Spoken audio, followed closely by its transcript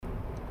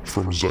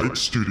from Zeit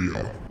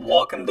Studio.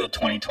 Welcome to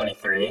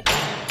 2023. The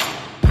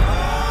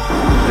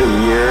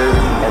year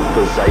of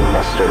the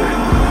Zeitbuster. The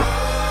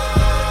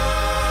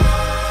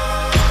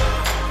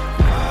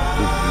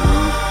year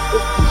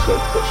of the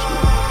Zeitbuster.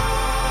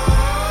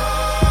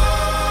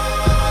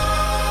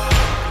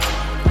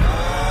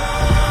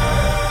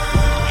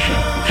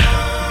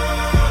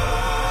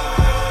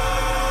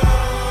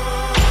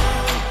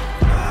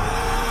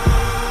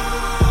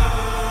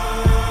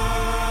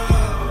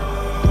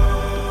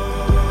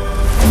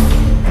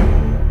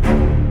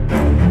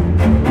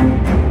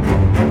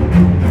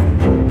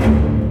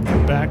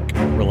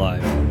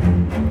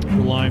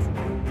 We're live.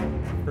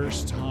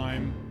 First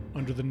time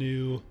under the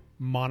new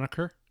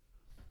moniker,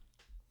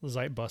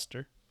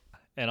 Zeitbuster.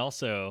 And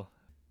also,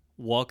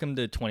 welcome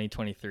to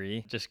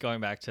 2023. Just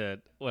going back to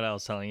what I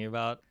was telling you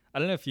about. I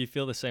don't know if you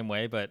feel the same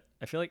way, but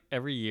I feel like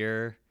every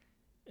year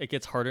it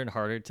gets harder and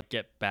harder to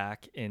get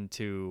back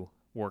into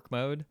work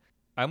mode.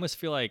 I almost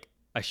feel like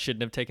I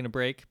shouldn't have taken a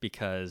break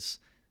because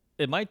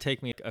it might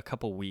take me a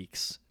couple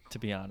weeks, to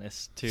be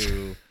honest,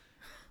 to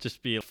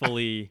just be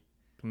fully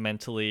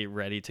mentally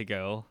ready to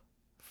go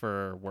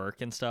for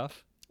work and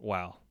stuff.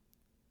 Wow.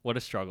 What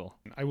a struggle.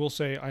 I will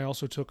say I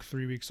also took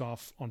 3 weeks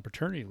off on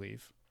paternity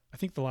leave. I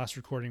think the last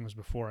recording was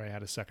before I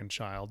had a second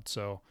child,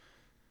 so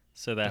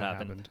that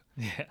happened.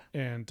 Yeah.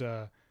 And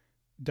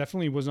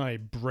definitely was not a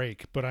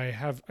break, but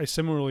I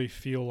similarly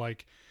feel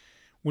like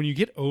when you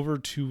get over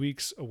 2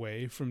 weeks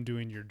away from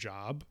doing your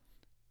job,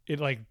 it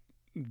like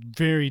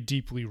very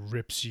deeply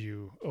rips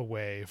you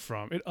away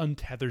from, it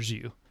untethers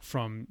you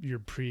from your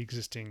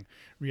pre-existing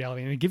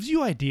reality, and it gives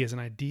you ideas,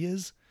 and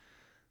ideas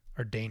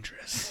are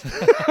dangerous.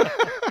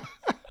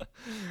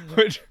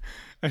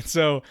 And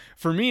so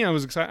for me, I'm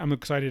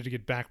excited to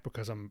get back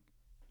because I'm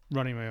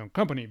running my own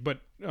company,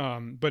 but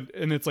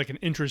and it's like an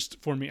interest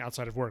for me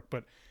outside of work,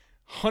 but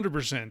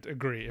 100%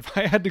 agree. If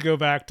I had to go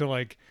back to,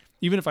 like,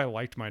 even if I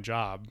liked my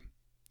job,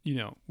 you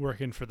know,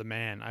 working for the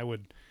man, I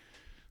would,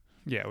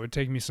 it would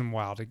take me some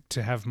while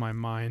to have my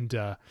mind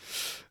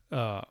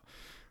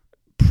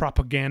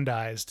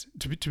propagandized,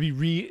 to be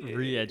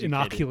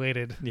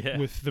re-inoculated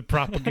with the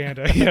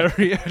propaganda.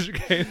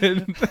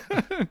 Re-educated.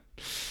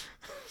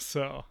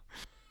 So,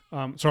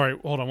 sorry,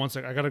 hold on one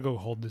sec. I gotta go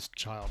hold this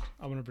child.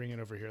 I'm gonna bring it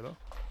over here, though.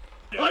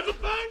 I've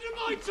abandoned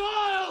my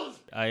child!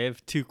 I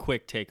have two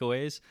quick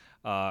takeaways.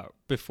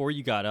 Before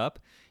you got up,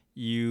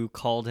 you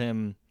called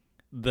him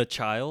the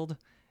child,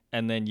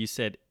 and then you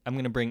said, I'm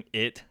going to bring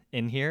it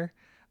in here.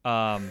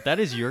 That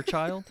is your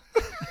child.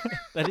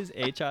 That is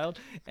a child,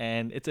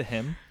 and it's a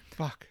him.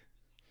 Fuck.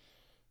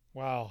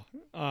 Wow.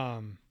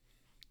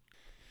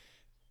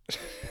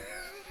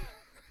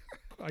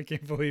 I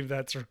can't believe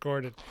that's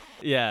recorded.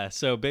 Yeah,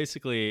 so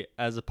basically,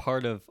 as a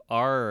part of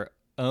our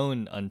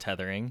own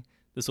untethering,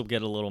 this will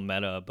get a little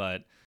meta,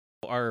 but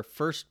our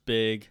first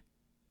big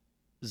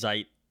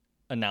Zeit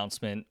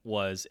announcement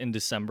was in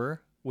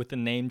December with the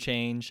name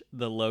change,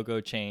 the logo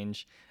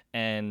change,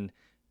 and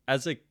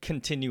as a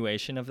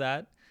continuation of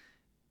that,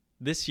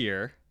 this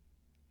year,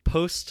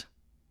 post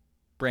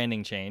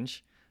branding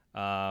change,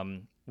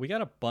 we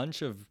got a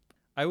bunch of,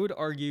 I would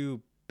argue,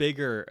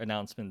 bigger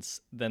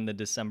announcements than the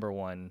December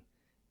one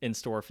in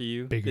store for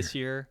you this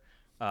year.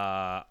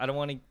 I don't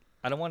want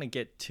to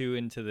get too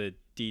into the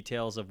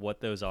details of what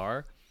those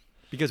are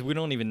because we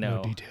don't even know.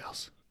 No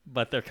details.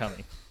 But they're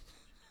coming.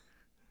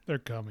 They're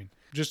coming.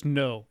 Just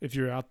know, if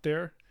you're out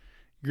there,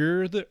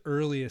 you're the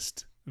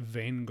earliest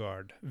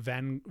vanguard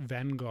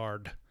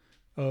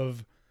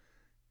of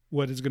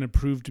what is going to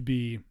prove to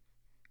be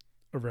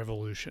a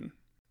revolution,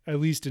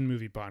 at least in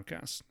movie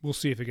podcasts. We'll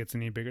see if it gets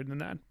any bigger than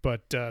that,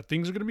 but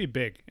things are going to be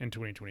big in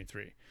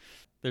 2023.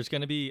 There's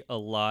going to be a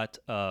lot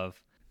of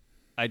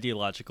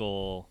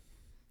ideological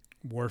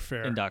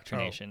warfare,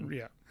 indoctrination. Oh,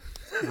 yeah.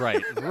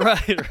 Right.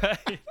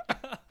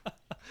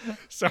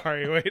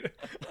 Sorry, wait.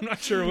 I'm not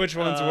sure which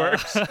one's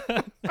worse.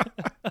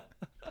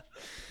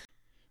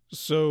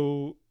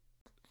 So,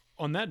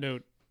 on that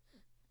note,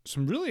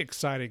 some really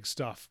exciting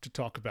stuff to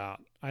talk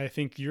about. I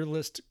think your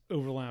list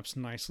overlaps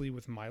nicely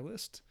with my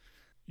list.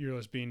 Your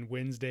list being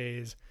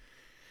Wednesdays,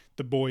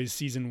 The Boys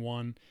Season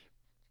 1,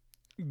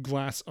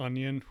 Glass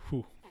Onion,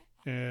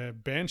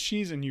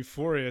 Banshees, and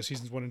Euphoria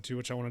Seasons 1 and 2,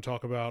 which I want to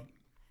talk about.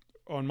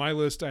 On my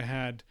list, I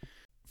had,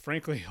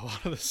 frankly, a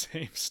lot of the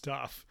same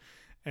stuff.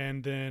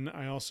 And then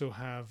I also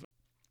have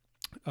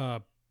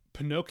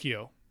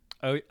Pinocchio.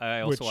 Oh, I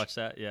also watched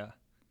that, yeah.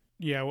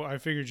 Yeah, well, I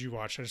figured you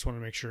watched. I just want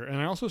to make sure. And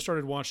I also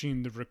started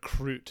watching The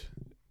Recruit,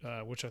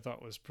 which I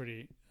thought was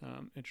pretty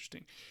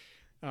interesting.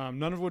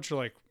 None of which are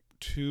like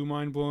too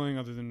mind-blowing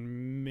other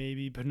than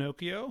maybe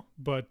Pinocchio,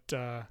 but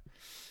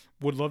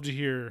would love to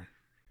hear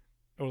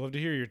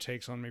your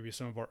takes on maybe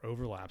some of our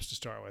overlaps to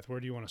start with.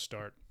 Where do you want to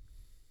start?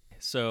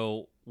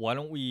 So why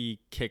don't we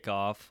kick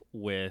off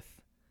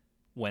with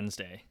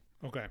Wednesday?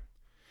 Okay.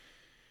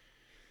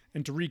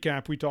 And to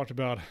recap, we talked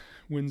about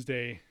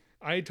Wednesday.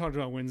 I talked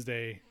about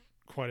Wednesday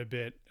quite a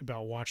bit,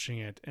 about watching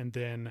it, and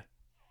then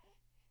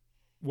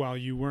while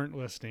you weren't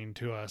listening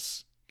to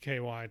us,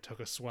 KY took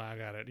a swag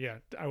at it. Yeah,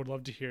 I would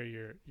love to hear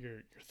your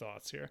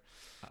thoughts here.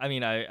 I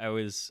mean, I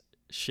was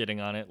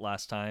shitting on it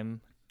last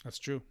time, That's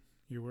true.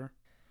 You were.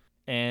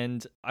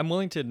 and I'm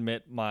willing to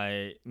admit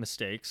my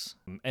mistakes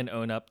and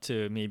own up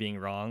to me being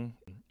wrong.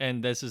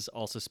 And this is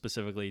also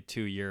specifically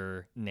to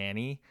your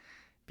nanny,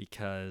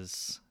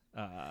 because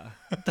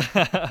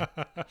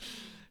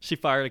she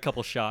fired a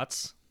couple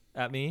shots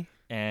at me,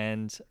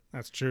 and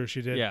That's true.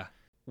 She did. yeah,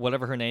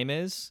 whatever her name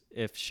is,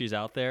 if she's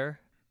out there,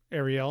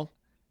 Ariel.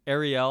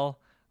 Ariel,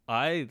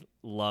 I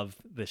love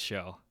this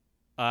show.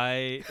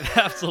 I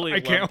absolutely I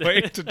can't loved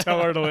wait it. to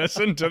tell her to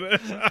listen to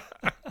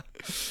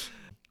this.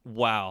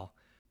 Wow.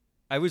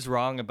 I was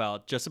wrong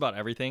about just about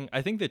everything.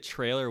 I think the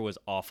trailer was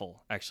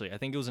awful, actually. I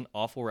think it was an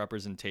awful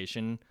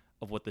representation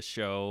of what the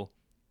show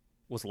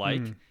was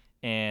like.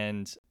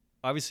 And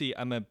obviously,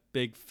 I'm a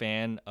big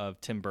fan of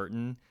Tim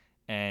Burton,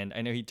 and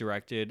I know he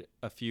directed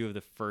a few of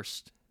the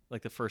first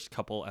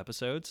couple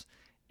episodes,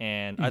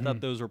 and I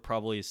thought those were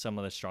probably some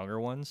of the stronger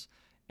ones.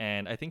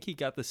 And I think he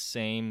got the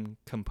same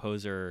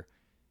composer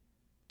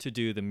to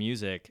do the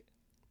music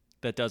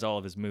that does all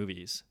of his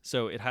movies.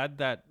 So it had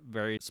that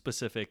very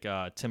specific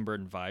Tim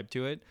Burton vibe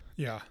to it.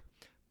 Yeah.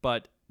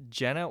 But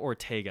Jenna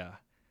Ortega,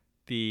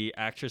 the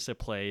actress that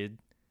played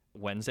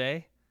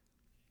Wednesday,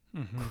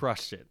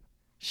 crushed it.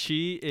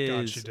 She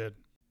God, is she did.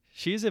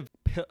 she's a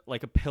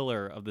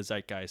pillar of the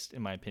zeitgeist,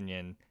 in my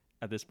opinion,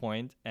 at this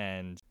point.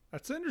 And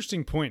That's an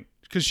interesting point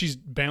because she's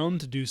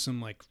bound to do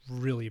some like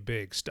really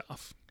big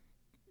stuff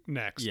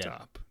next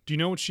up. Do you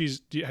know what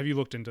have you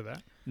looked into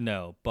that?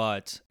 no,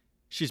 but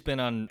she's been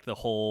on the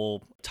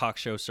whole talk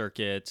show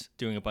circuit,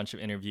 doing a bunch of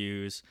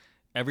interviews.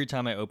 Every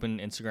time I open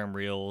Instagram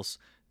Reels,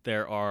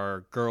 there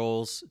are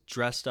girls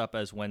dressed up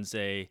as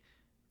Wednesday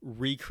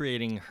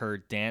recreating her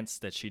dance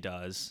that she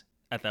does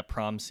at that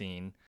prom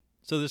scene.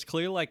 So there's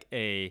clearly like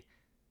a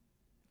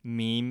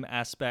meme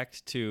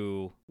aspect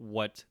to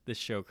what this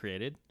show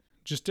created.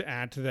 Just to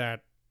add to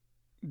that,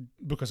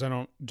 because I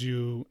don't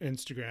do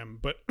Instagram,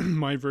 but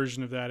my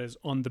version of that is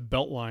on the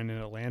Beltline in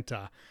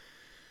Atlanta.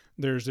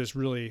 There's this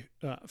really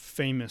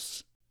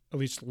famous, at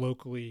least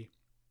locally,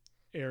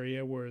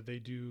 area where they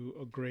do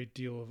a great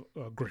deal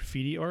of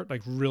graffiti art,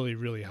 like really,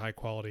 really high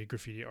quality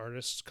graffiti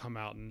artists come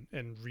out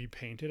and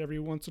repaint it every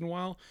once in a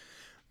while.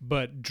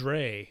 But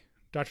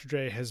Dr.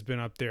 Dre has been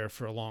up there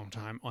for a long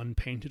time,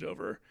 unpainted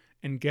over.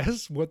 And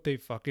guess what they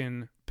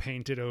fucking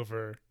painted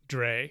over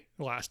Dre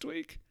last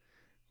week?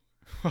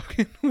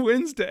 Fucking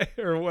Wednesday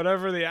or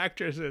whatever the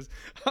actress is.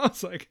 I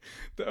was like,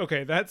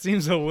 okay, that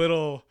seems a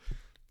little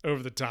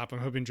over the top. I'm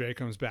hoping Dre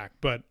comes back,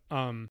 but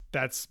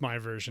that's my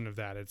version of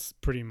that. It's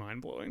pretty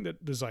mind-blowing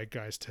that the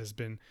zeitgeist has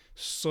been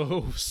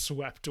so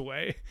swept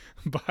away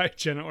by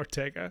Jenna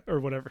Ortega or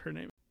whatever her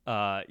name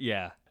is.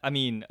 Yeah. I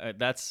mean,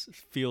 that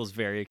feels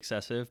very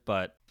excessive,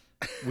 but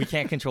we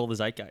can't control the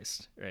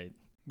zeitgeist, right?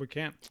 We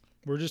can't.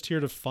 We're just here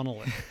to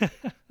funnel it.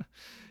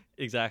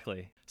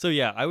 Exactly. So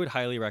yeah, I would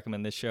highly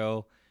recommend this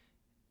show.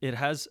 It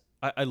has,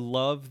 I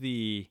love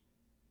the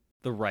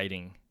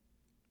writing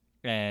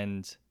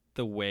and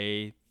the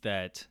way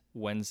that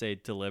Wednesday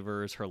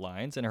delivers her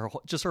lines and her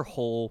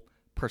whole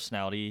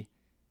personality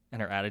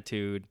and her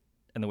attitude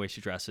and the way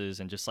she dresses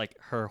and just like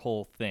her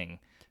whole thing.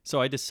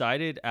 So I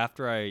decided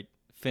after I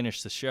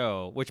finished the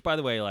show, which by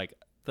the way, like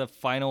the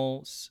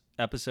final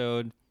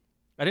episode,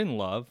 I didn't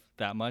love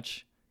that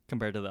much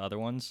compared to the other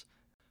ones,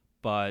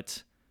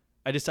 but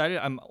I decided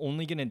I'm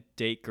only going to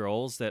date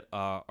girls that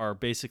are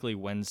basically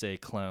Wednesday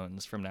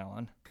clones from now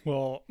on.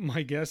 Well,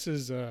 my guess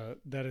is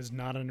that is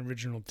not an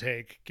original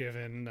take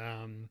given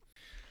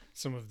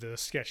some of the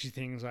sketchy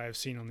things I have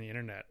seen on the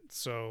internet.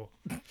 So,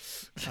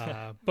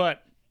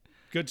 but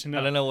good to know.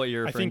 I don't know what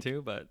you're referring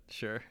to, but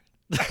sure.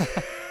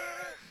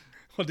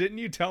 Well, didn't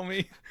you tell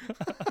me?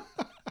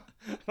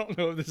 I don't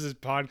know if this is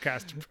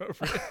podcast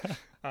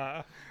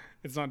appropriate.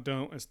 It's not.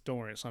 Don't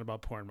worry. It's not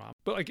about porn, Mom.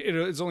 But like,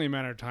 it's only a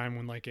matter of time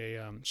when like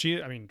she's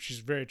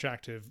a very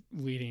attractive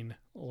leading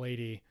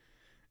lady,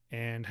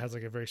 and has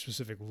like a very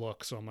specific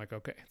look. So I'm like,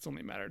 okay, it's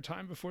only a matter of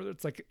time before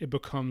it's like it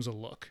becomes a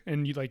look.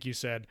 And like you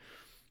said,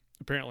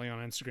 apparently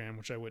on Instagram,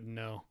 which I wouldn't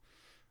know,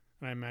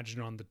 and I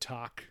imagine on the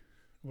talk,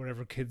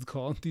 whatever kids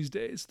call it these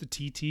days, the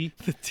TT.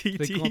 The TT.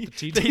 They call it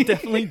the TT. They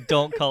definitely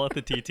don't call it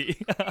the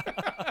TT.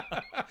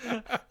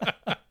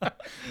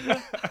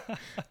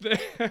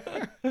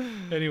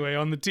 Anyway,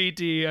 on the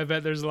TT, I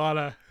bet there's a lot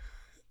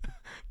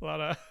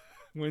of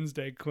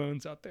Wednesday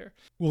clones out there.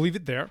 We'll leave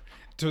it there.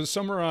 To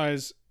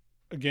summarize,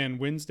 again,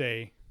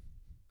 Wednesday,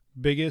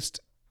 biggest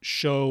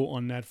show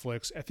on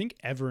Netflix, I think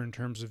ever in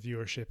terms of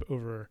viewership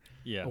over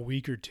a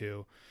week or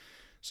two.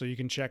 So you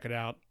can check it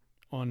out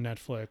on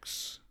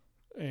Netflix.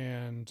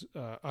 And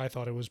I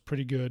thought it was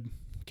pretty good.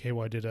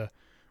 KY did a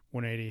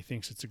 180,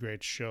 thinks it's a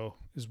great show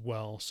as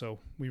well. So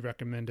we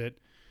recommend it.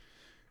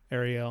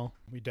 Ariel,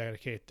 we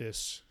dedicate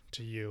this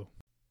to you.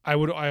 I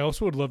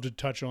also would love to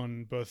touch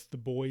on both The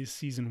Boys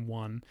season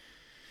 1,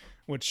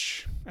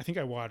 which I think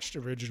I watched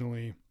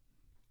originally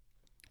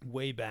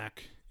way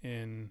back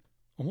in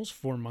almost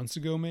 4 months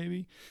ago,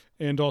 maybe,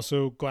 and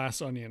also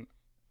Glass Onion.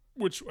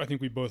 which I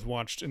think we both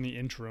watched in the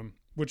interim.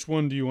 Which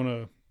one do you want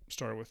to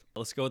start with?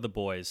 Let's go with The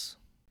Boys.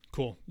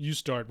 Cool. You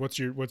start. What's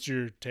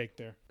your take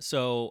there?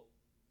 So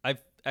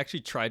I've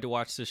actually tried to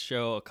watch this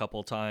show a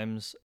couple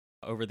times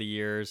over the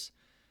years.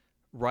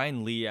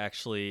 Ryan Lee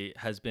actually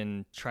has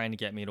been trying to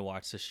get me to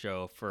watch this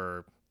show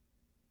for,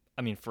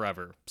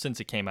 forever, since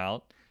it came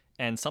out.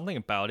 And something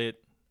about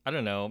it, I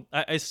don't know,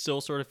 I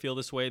still sort of feel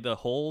this way. The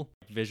whole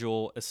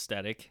visual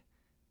aesthetic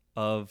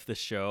of the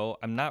show,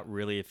 I'm not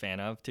really a fan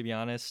of, to be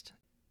honest.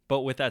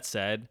 But with that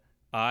said,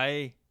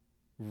 I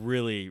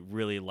really,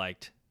 really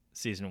liked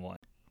season 1.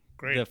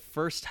 Great. The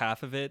first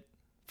half of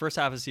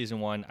season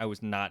 1, I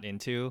was not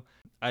into.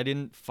 I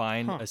didn't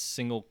find a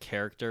single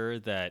character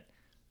that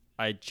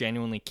I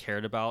genuinely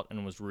cared about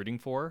and was rooting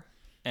for.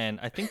 And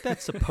I think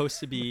that's supposed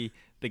to be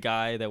the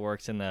guy that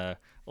works in the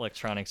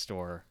electronics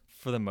store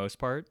for the most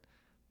part.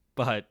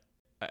 But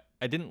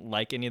I didn't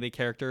like any of the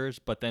characters.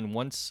 But then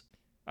once,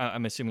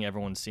 I'm assuming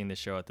everyone's seen the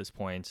show at this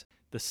point,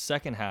 the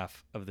second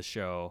half of the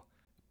show,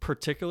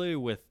 particularly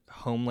with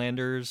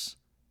Homelander's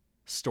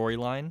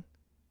storyline,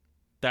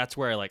 that's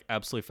where I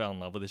absolutely fell in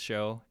love with the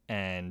show,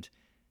 and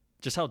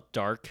just how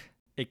dark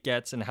it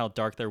gets and how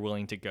dark they're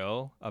willing to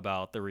go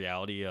about the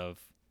reality of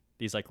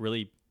these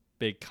really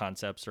big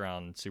concepts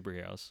around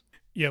superheroes.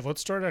 Yeah,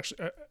 let's start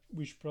actually.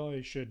 We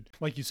should,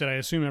 like you said, I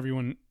assume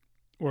everyone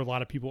or a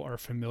lot of people are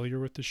familiar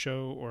with the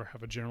show or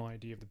have a general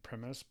idea of the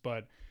premise,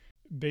 but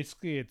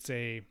basically it's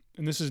and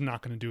this is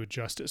not going to do it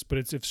justice, but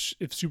it's if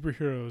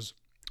superheroes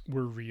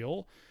were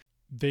real,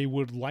 they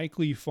would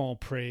likely fall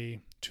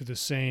prey to the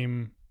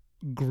same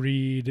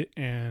greed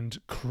and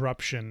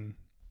corruption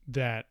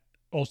that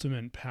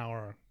ultimate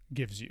power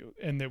gives you,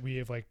 and that we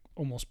have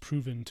almost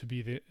proven to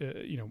be the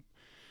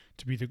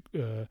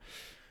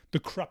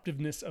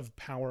corruptiveness of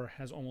power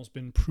has almost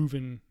been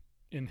proven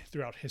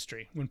throughout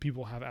history when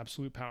people have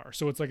absolute power.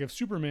 So it's if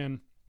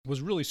Superman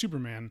was really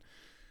Superman,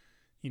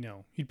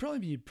 he'd probably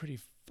be a pretty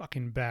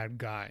fucking bad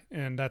guy,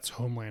 and that's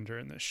Homelander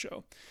in this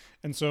show.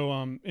 And so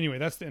anyway,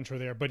 that's the intro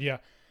there. But yeah,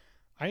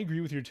 I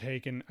agree with your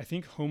take, and I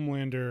think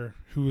Homelander,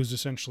 who is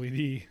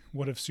essentially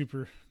what if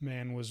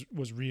Superman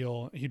was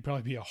real, he'd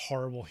probably be a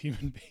horrible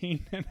human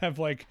being and have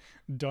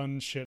done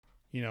shit,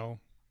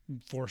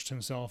 forced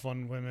himself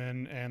on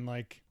women and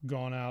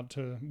gone out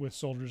with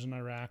soldiers in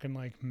Iraq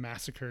and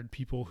massacred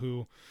people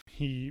who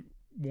he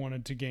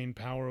wanted to gain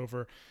power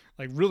over,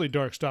 really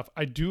dark stuff.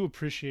 I do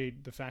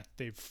appreciate the fact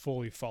that they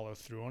fully follow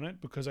through on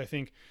it, because I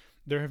think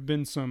there have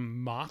been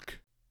some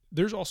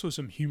there's also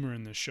some humor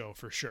in this show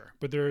for sure,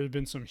 but there have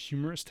been some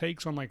humorous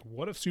takes on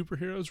what if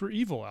superheroes were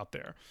evil out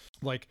there?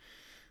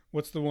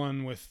 What's the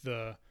one with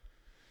the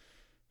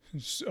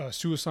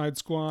Suicide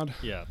Squad?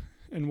 Yeah.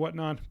 And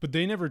whatnot, but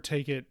they never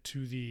take it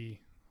to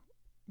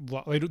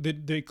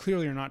they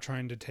clearly are not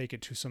trying to take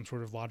it to some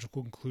sort of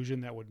logical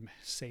conclusion that would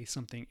say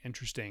something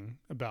interesting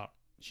about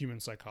human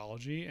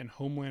psychology. And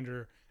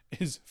Homelander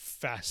is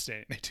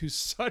fascinating. They do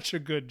such a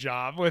good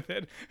job with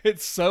it.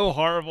 It's so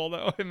horrible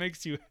though. It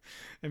makes you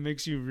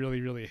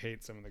really, really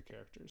hate some of the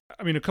characters.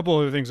 A couple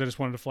other things I just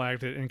wanted to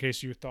flag that in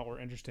case you thought were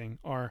interesting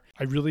are,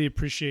 I really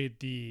appreciate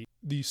the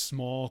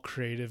small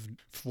creative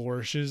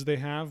flourishes they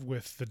have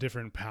with the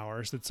different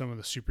powers that some of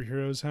the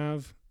superheroes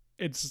have.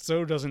 It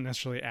so doesn't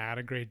necessarily add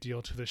a great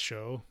deal to the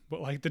show,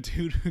 but the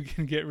dude who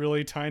can get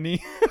really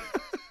tiny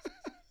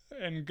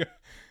and go,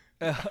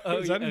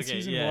 is that in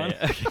season 1?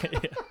 Yeah, okay,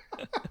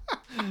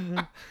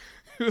 yeah.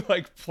 Who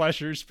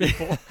pleasures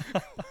people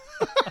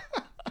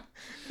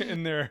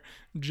in their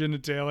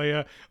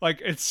genitalia.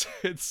 It's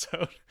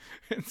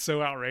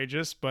so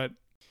outrageous, but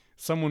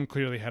someone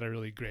clearly had a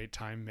really great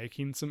time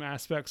making some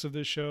aspects of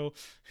this show,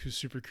 who's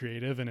super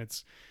creative, and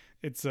it's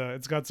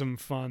got some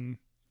fun,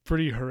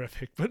 pretty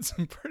horrific, but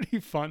some pretty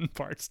fun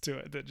parts to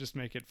it that just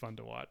make it fun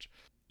to watch.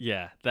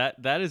 Yeah,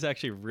 that is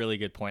actually a really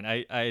good point.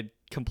 I'd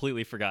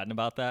completely forgotten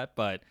about that,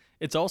 but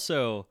it's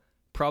also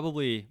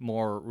probably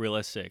more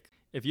realistic.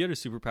 If you had a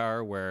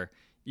superpower where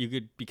you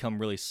could become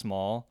really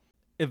small,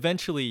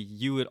 eventually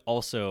you would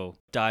also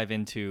dive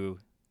into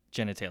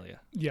genitalia.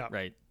 Yeah.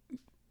 Right?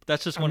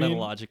 That's just one of the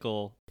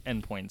logical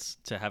endpoints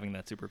to having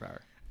that superpower.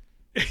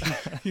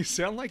 You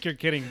sound like you're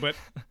kidding, but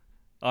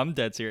I'm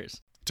dead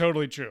serious.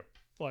 Totally true.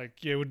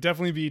 You would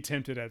definitely be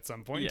tempted at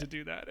some point to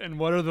do that. And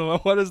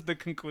what is the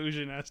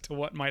conclusion as to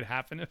what might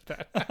happen if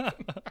that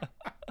happened?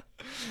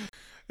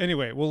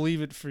 Anyway, we'll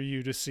leave it for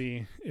you to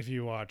see if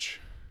you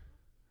watch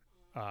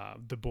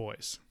The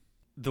Boys.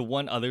 The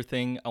one other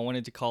thing I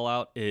wanted to call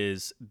out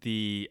is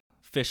the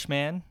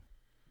Fishman.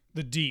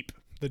 The Deep.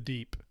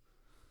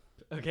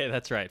 Okay,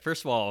 that's right.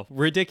 First of all,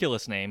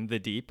 ridiculous name, The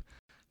Deep.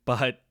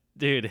 But,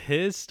 dude,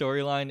 his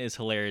storyline is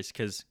hilarious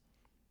because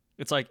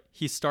it's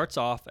he starts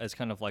off as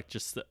kind of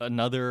just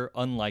another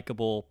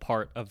unlikable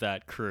part of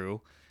that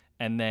crew.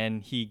 And then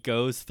he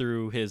goes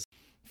through his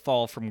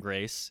fall from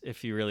grace,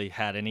 if he really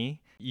had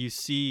any. You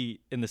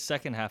see in the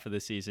second half of the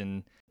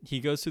season, he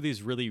goes through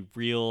these really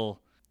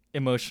real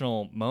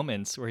emotional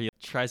moments where he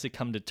tries to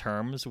come to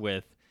terms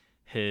with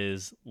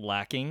his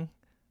lacking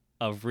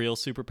of real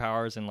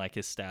superpowers and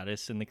his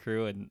status in the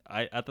crew. And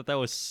I thought that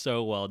was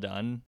so well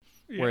done.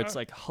 where it's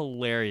like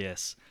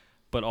hilarious,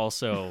 but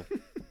also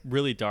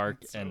really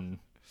dark So- and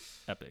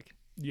epic.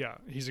 Yeah,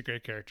 he's a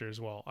great character as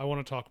well. I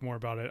want to talk more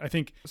about it. I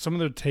think some of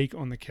the take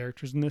on the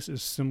characters in this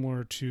is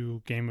similar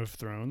to Game of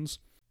Thrones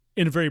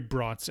in a very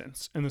broad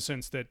sense, in the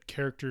sense that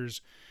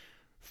characters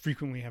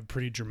frequently have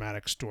pretty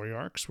dramatic story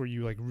arcs where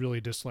you like really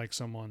dislike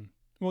someone.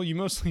 Well, you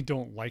mostly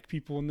don't like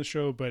people in the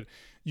show, but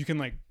you can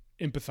like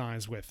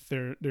empathize with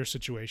their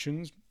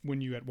situations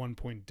when you at one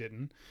point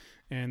didn't,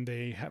 and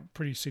they have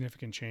pretty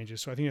significant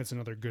changes. So I think that's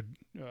another good,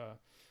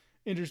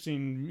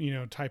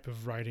 interesting, type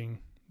of writing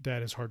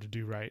that is hard to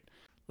do right.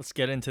 Let's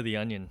get into The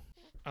Onion.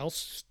 I'll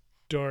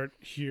start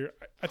here.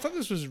 I thought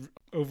this was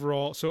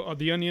overall. So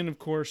The Onion, of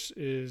course,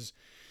 is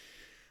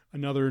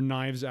another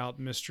Knives Out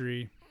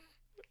mystery,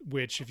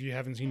 which if you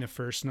haven't seen the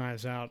first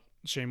Knives Out,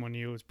 shame on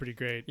you. It's pretty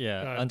great.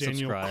 Yeah,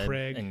 Daniel unsubscribe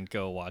Craig, and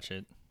go watch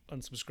it.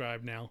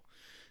 unsubscribe now.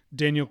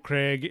 Daniel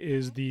Craig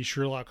is the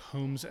Sherlock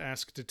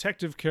Holmes-esque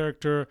detective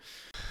character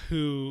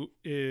who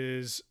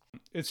is,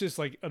 it's just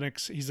like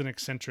he's an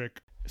eccentric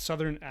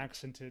Southern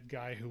accented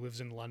guy who lives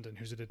in London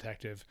who's a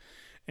detective.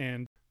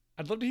 And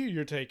I'd love to hear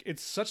your take.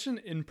 It's such an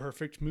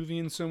imperfect movie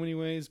in so many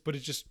ways, but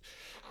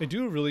they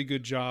do a really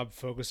good job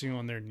focusing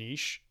on their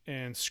niche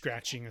and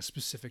scratching a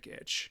specific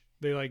itch.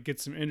 They like get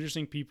some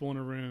interesting people in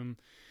a room.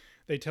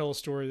 They tell a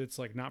story that's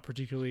like not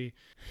particularly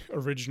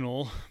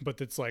original, but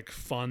that's like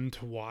fun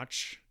to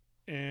watch.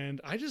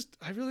 And I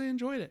really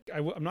enjoyed it.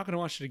 I'm not going to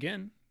watch it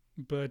again,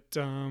 but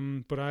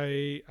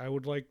I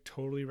would like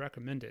totally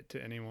recommend it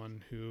to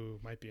anyone who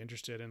might be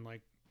interested in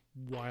like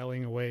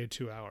whiling away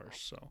 2 hours.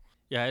 So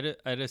Yeah,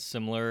 I had a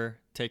similar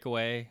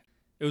takeaway.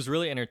 It was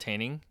really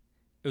entertaining.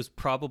 It was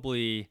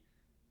probably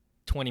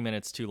 20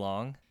 minutes too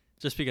long,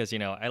 just because,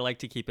 I like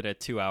to keep it at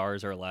 2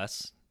 hours or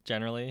less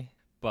generally.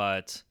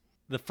 But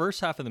the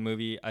first half of the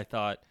movie, I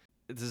thought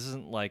this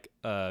isn't like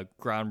a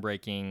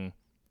groundbreaking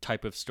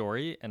type of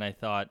story. And I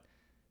thought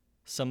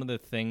some of the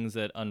things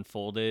that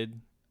unfolded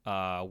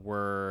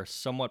were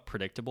somewhat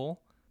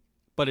predictable,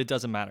 but it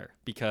doesn't matter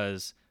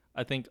because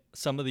I think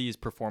some of these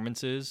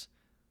performances,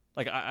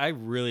 like I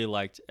really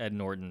liked Ed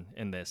Norton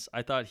in this.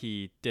 I thought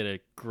he did a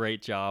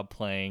great job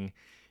playing,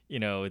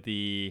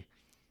 the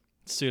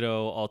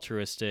pseudo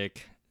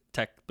altruistic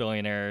tech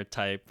billionaire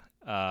type,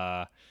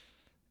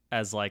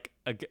 as like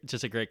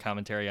just a great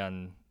commentary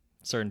on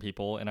certain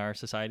people in our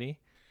society.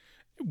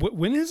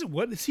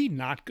 what is he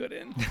not good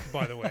in?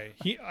 By the way,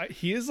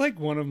 he is like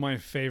one of my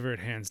favorite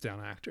hands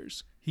down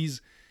actors.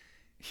 He's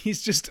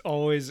just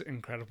always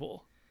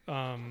incredible.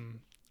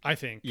 I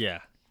think. Yeah.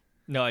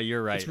 No,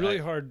 you're right. It's really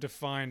hard to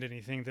find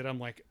anything that I'm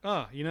like,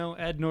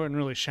 Ed Norton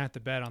really shot the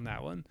bed on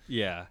that one.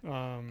 Yeah.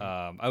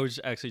 I was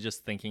actually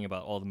just thinking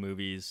about all the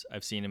movies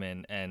I've seen him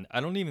in, and I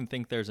don't even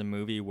think there's a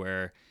movie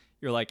where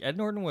you're like, Ed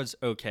Norton was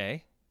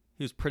okay.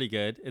 He was pretty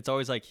good. It's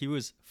always like he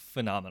was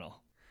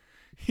phenomenal.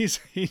 He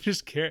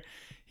just care.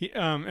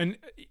 And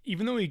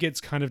even though he gets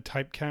kind of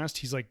typecast,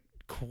 he's like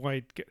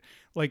quite good.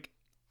 Like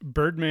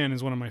Birdman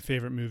is one of my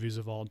favorite movies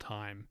of all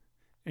time,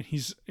 and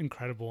he's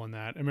incredible in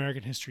that.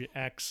 American History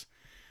X,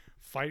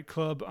 Fight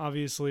Club,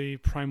 obviously,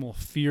 Primal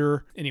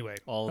Fear. Anyway,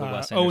 All the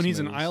Wes and Anderson he's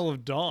in movies. Isle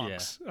of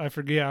Dogs. I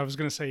forget. Yeah, I was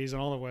gonna say he's in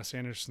all the Wes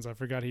Andersons. I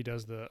forgot he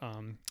does the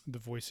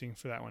voicing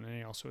for that one, and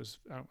he also is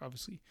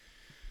obviously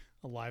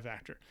a live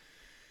actor.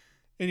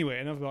 Anyway,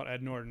 enough about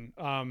Ed Norton.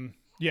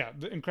 Yeah,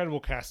 the incredible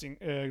casting.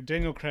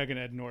 Daniel Craig and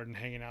Ed Norton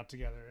hanging out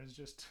together is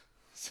just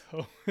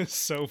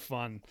so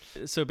fun.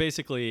 So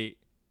basically,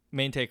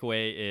 main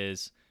takeaway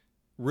is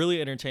really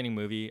entertaining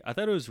movie. I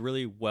thought it was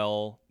really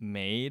well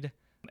made,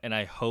 and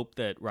I hope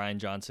that Rian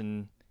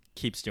Johnson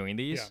keeps doing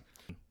these.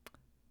 Yeah.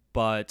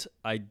 But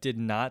I did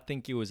not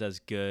think it was as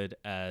good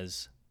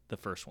as the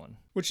first one.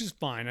 Which is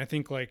fine. I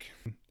think like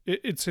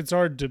it's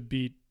hard to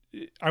beat.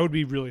 I would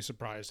be really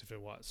surprised if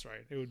it was,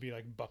 right. It would be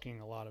like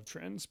bucking a lot of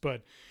trends,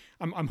 but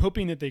I'm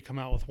hoping that they come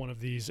out with one of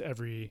these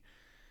every.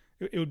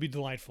 It would be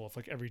delightful if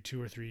like every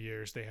 2 or 3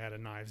 years they had a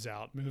Knives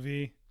Out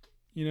movie,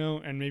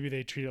 and maybe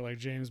they treat it like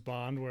James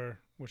Bond,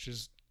 which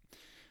is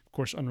of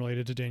course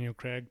unrelated to Daniel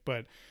Craig,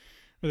 but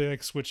where they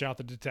like switch out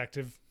the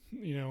detective,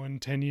 in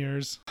 10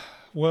 years.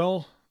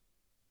 Well,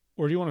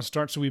 or do you want to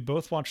start? So we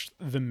both watched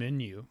The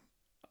Menu.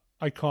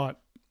 I caught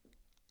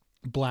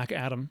Black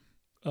Adam,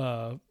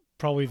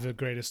 probably the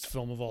greatest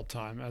film of all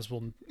time, as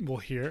we'll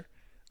hear.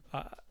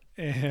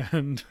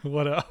 And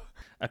what else?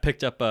 I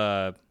picked up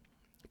a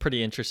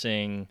pretty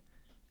interesting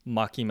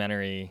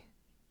mockumentary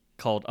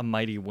called A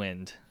Mighty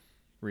Wind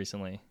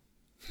recently.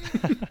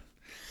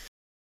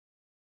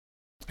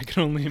 I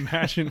can only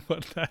imagine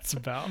what that's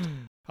about.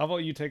 How about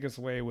you take us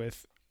away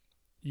with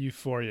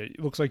Euphoria? It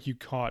looks like you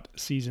caught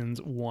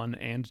seasons 1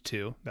 and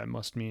 2. That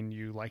must mean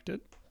you liked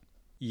it.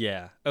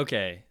 Yeah.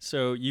 Okay.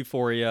 So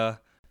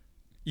Euphoria,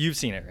 you've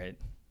seen it, right?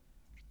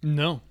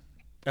 No.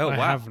 Oh, I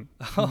wow. haven't.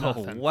 Oh,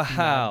 Nothing.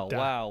 wow.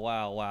 Nada.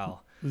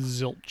 Wow.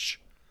 Zilch.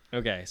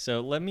 Okay,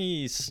 so let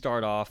me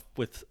start off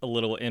with a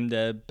little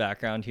MDeb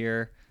background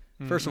here.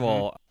 First of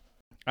all,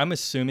 I'm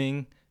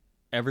assuming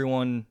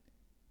everyone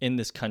in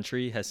this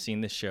country has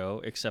seen this show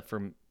except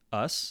for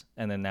us,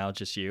 and then now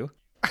just you.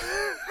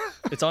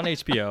 It's on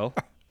HBO.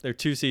 There are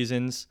 2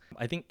 seasons.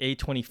 I think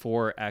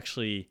A24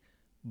 actually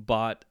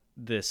bought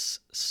this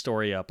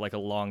story up like a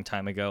long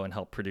time ago and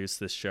helped produce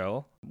this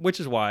show, which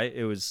is why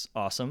it was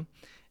awesome.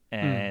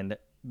 And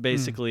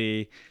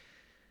basically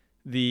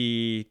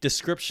the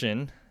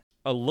description,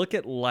 a look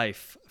at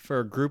life for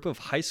a group of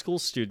high school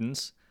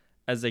students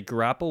as they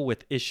grapple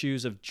with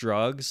issues of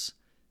drugs,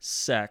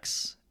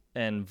 sex,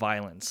 and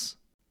violence.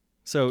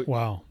 So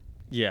Wow.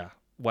 yeah,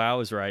 wow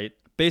is right.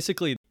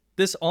 Basically,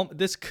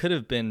 this could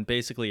have been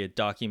basically a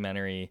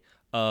documentary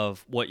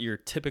of what your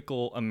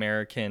typical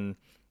American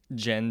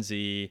Gen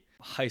Z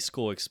high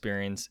school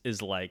experience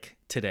is like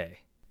today.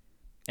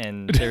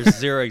 And there's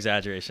zero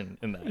exaggeration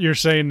in that. You're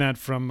saying that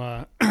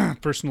from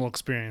personal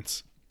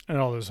experience at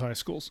all those high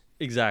schools.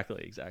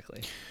 Exactly.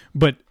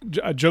 But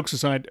jokes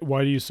aside,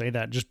 why do you say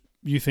that? Just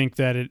you think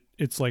that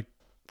it's like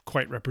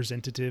quite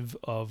representative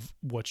of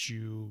what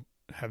you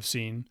have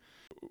seen,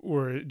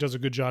 or it does a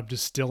good job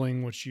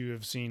distilling what you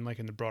have seen like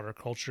in the broader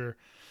culture?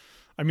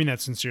 I mean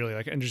that sincerely.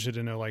 Like, interested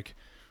to know like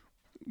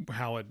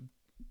how it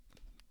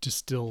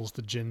distills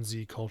the Gen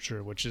Z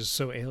culture, which is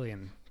so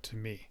alien to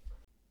me.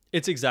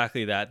 It's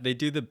exactly that. They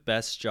do the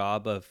best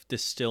job of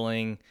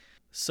distilling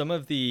some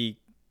of the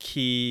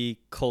key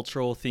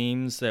cultural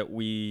themes that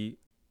we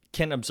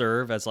can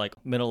observe as like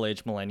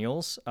middle-aged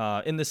millennials,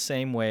 in the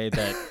same way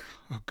that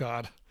Oh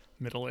God,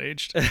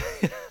 middle-aged.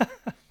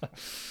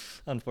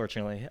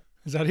 unfortunately.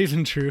 Is that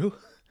even true?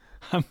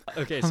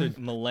 Okay, so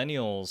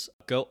millennials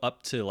go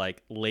up to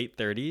like late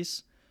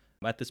 30s.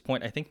 At this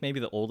point, I think maybe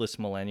the oldest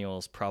millennial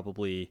is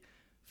probably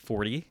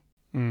 40.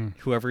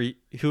 Whoever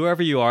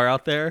you are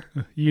out there,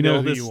 You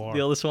know who you are.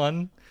 The oldest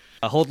one,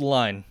 hold the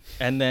line.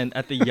 And then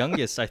at the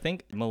youngest, I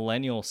think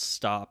millennial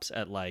stops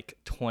at like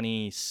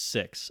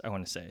 26. I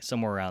want to say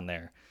somewhere around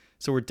there.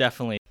 So we're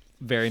definitely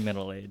very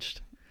middle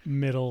aged.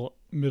 Middle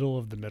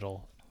of the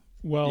middle.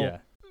 Well, Yeah.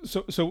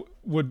 So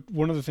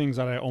one of the things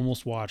that I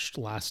almost watched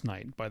last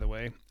night, by the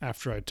way,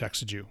 after I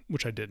texted you,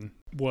 which I didn't,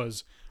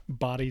 was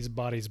Bodies,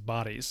 Bodies,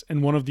 Bodies.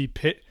 And one of the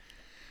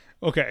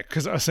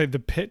because I say the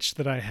pitch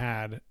that I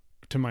had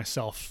to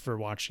myself for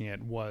watching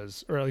it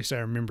was, or at least I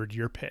remembered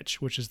your pitch,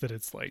 which is that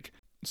it's like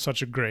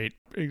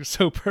it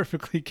so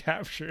perfectly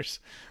captures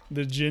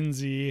the Gen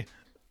Z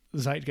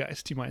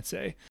zeitgeist, you might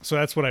say. So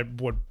that's what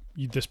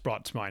this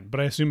brought to mind, but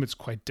I assume it's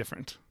quite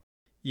different.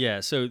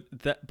 Yeah, so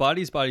that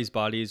Bodies, Bodies,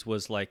 Bodies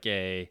was like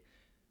a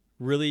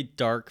really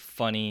dark,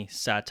 funny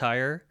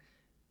satire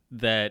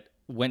that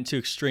went to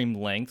extreme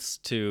lengths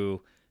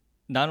to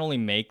not only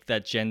make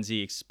that Gen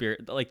Z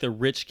experience, like the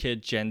rich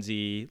kid Gen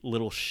Z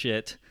little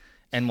shit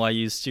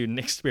NYU student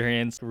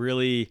experience,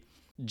 really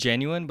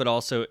genuine, but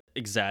also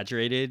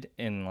exaggerated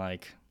in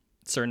like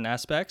certain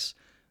aspects.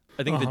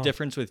 I think the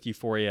difference with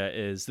Euphoria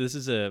is this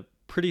is a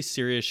pretty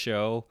serious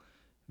show,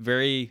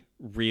 very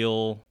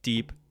real,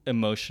 deep,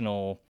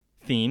 emotional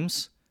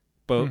themes,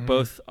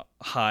 both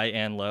high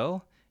and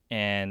low.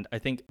 And I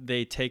think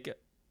they take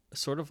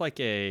sort of like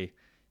a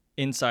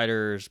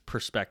insider's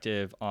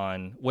perspective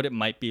on what it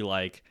might be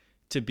like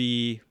to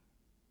be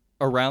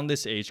around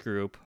this age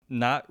group,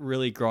 not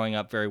really growing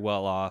up very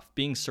well off,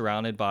 being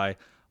surrounded by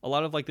a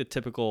lot of like the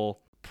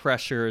typical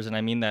pressures, and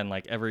I mean that in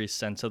like every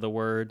sense of the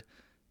word,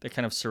 that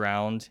kind of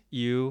surround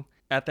you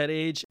at that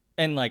age.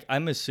 And like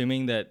I'm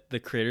assuming that the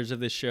creators of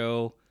this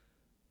show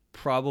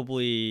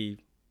probably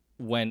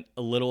went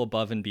a little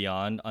above and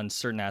beyond on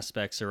certain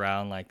aspects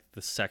around like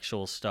the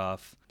sexual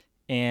stuff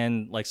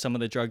and like some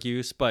of the drug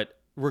use, but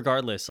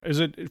regardless, Is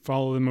it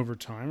follow them over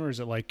time, or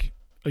is it like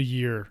a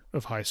year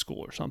of high school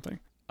or something?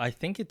 I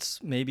think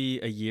it's maybe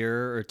a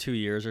year or 2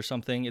 years or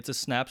something. It's a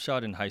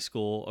snapshot in high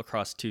school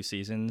across 2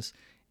 seasons.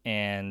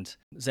 And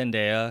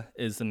Zendaya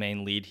is the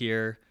main lead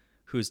here,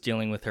 who's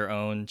dealing with her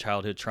own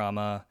childhood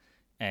trauma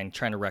and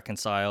trying to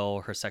reconcile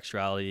her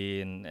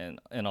sexuality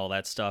and all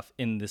that stuff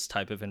in this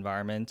type of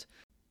environment.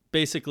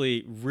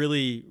 Basically,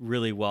 really,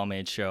 really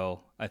well-made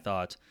show, I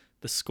thought.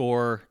 The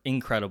score,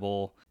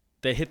 incredible.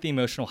 They hit the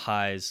emotional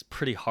highs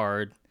pretty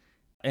hard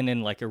and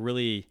in a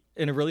really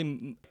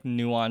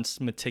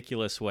nuanced,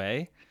 meticulous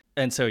way.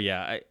 And so,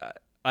 yeah,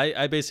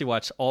 I basically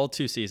watched all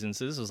 2 seasons.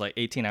 This was like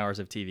 18 hours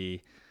of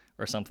TV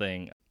or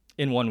something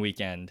in one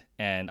weekend.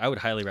 And I would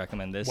highly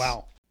recommend this.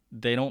 Wow.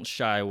 They don't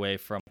shy away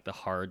from the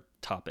hard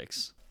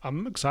topics.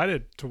 I'm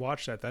excited to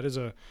watch that. That is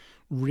a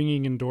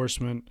ringing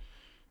endorsement,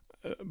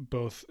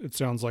 both, it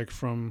sounds like,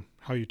 from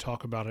how you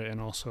talk about it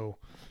and also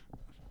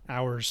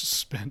hours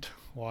spent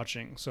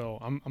watching. So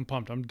I'm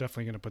pumped. I'm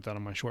definitely going to put that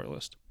on my short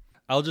list.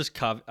 I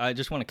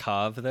just want to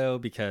cave though,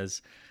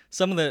 because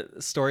some of the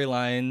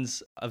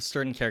storylines of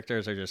certain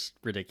characters are just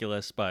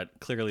ridiculous, but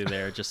clearly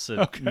they're just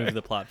to move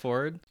the plot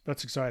forward.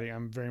 That's exciting.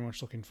 I'm very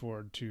much looking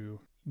forward to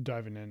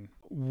diving in.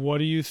 What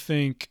do you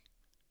think?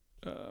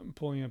 I'm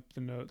pulling up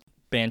the notes.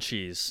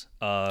 Banshees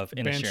of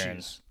Inisherin.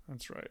 Banshees.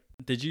 That's right.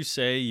 Did you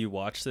say you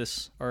watched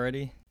this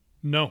already?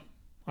 No,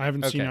 I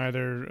haven't seen Okay.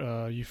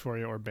 either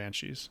Euphoria or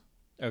Banshees.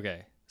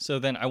 Okay. So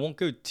then I won't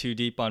go too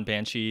deep on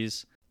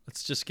Banshees.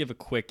 Let's just give a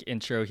quick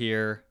intro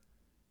here.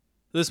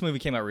 This movie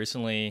came out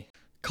recently.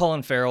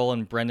 Colin Farrell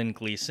and Brendan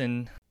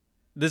Gleeson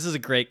This is a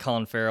great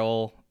Colin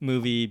Farrell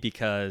movie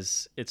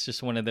because it's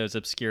just one of those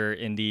obscure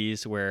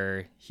indies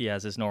where he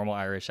has his normal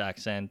Irish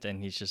accent and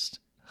he's just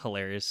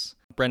hilarious.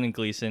 Brendan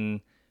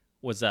Gleeson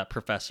was that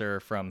professor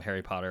from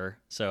Harry Potter,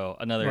 so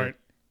another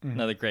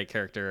great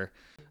character.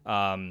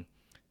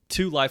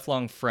 Two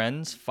lifelong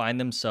friends find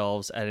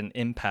themselves at an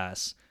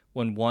impasse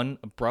when one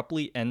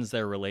abruptly ends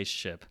their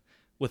relationship,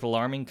 with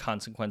alarming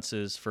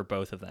consequences for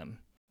both of them.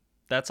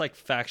 That's like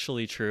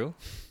factually true.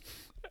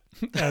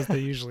 As they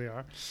usually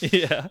are.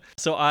 Yeah.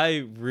 So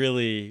I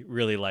really,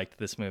 really liked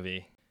this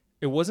movie.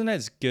 It wasn't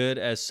as good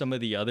as some of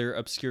the other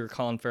obscure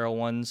Colin Farrell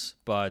ones,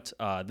 but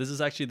this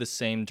is actually the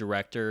same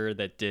director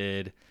that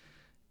did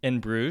In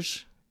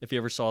Bruges, if you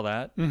ever saw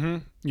that. Mm-hmm.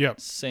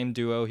 Yep. Same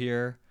duo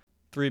here.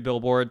 3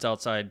 Billboards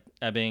Outside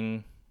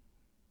Ebbing.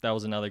 That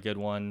was another good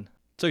one.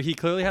 So he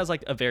clearly has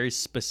like a very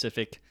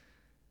specific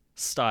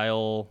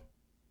style,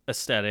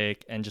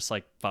 aesthetic, and just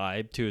like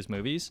vibe to his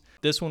movies.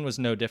 This one was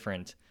no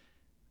different.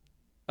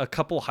 A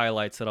couple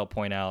highlights that I'll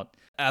point out.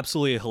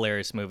 Absolutely a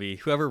hilarious movie.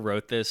 Whoever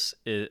wrote this,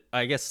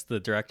 I guess the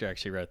director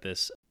actually wrote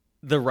this.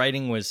 The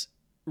writing was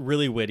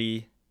really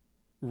witty,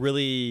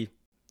 really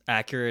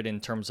accurate in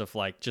terms of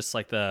like just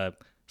like the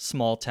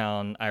small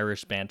town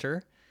Irish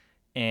banter.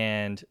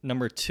 And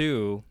number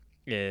 2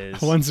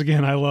 is... Once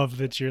again, I love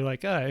that you're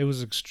like, it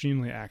was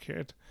extremely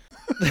accurate.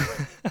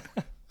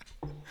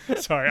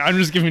 Sorry, I'm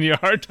just giving you a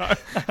hard time.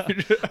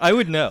 I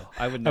would know.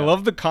 I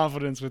love the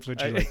confidence with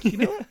which you're like, you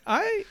know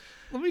what?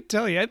 Let me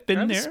tell you, I've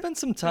been there. Spent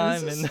some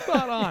time and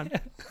spot on.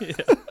 Yeah.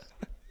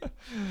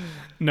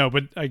 No,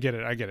 but I get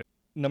it.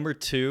 Number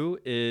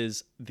 2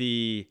 is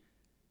the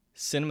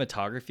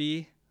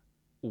cinematography.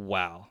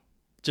 Wow.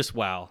 Just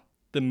wow.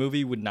 The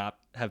movie would not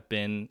have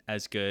been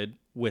as good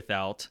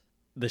without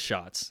the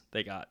shots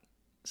they got.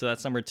 So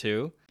that's number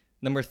 2.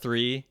 Number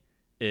 3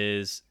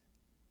 is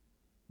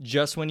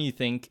just when you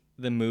think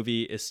the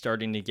movie is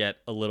starting to get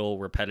a little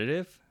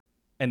repetitive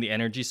and the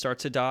energy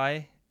starts to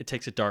die, it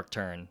takes a dark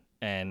turn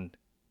and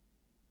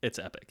it's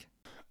epic.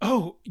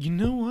 Oh, you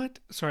know what?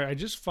 Sorry, I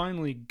just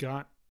finally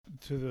got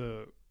to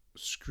the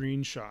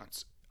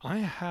screenshots.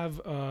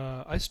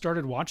 I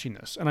started watching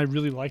this and I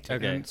really liked it.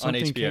 Okay, on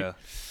HBO.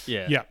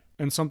 Yeah.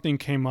 And something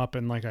came up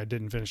and like I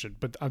didn't finish it.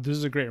 But this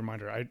is a great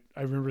reminder. I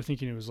remember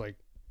thinking it was like,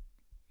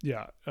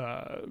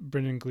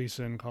 Brendan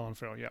Gleeson, Colin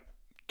Farrell. Yeah.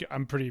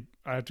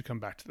 I have to come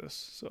back to this.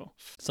 So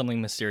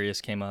something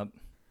mysterious came up.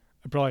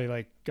 I probably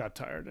like got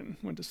tired and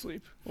went to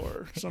sleep,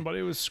 or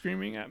somebody was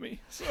screaming at me.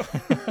 So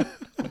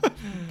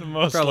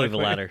probably the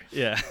latter.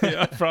 Yeah.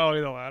 Yeah,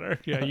 probably the latter.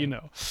 Yeah, you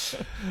know.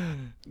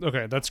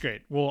 Okay, that's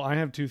great. Well, I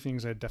have 2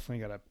 things I definitely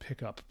got to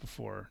pick up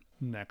before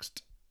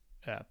next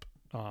ep.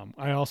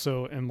 I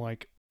also am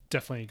like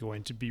definitely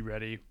going to be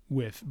ready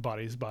with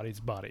bodies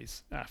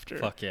after.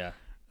 Fuck yeah.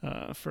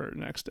 For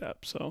next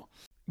ep. So,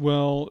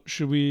 well,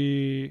 should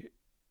we?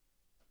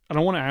 I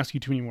don't want to ask you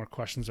too many more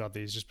questions about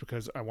these just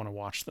because I want to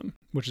watch them,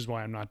 which is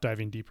why I'm not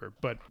diving deeper.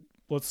 But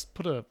let's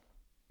put a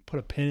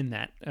pin in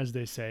that, as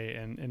they say,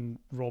 and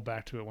roll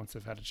back to it once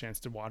I've had a chance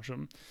to watch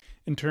them.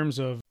 In terms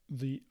of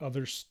the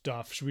other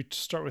stuff, should we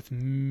start with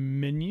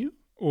menu,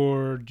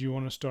 or do you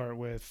want to start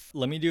with...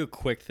 Let me do a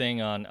quick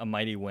thing on A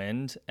Mighty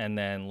Wind, and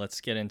then let's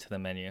get into the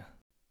menu.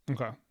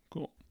 Okay,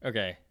 cool.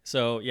 Okay,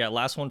 so yeah,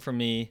 last one from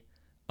me,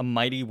 A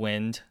Mighty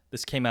Wind.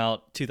 This came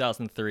out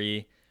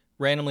 2003.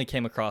 Randomly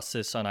came across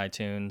this on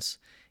iTunes,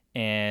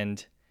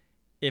 and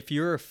if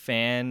you're a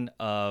fan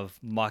of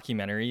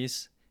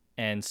mockumentaries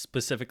and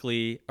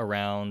specifically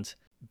around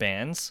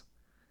bands,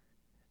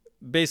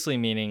 basically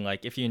meaning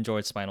like if you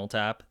enjoyed Spinal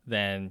Tap,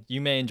 then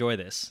you may enjoy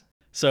this.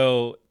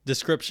 So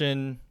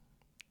description,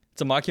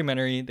 it's a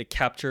mockumentary that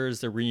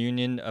captures the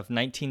reunion of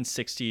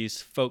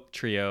 1960s folk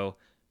trio,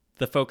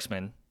 the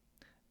Folksmen,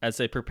 as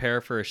they prepare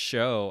for a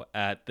show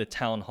at the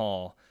town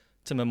hall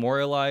to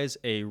memorialize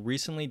a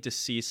recently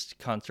deceased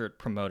concert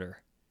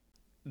promoter.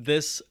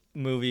 This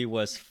movie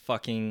was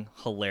fucking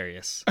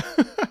hilarious.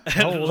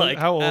 How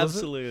old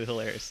absolutely is it?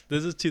 Hilarious.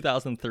 This is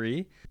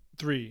 2003.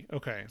 3.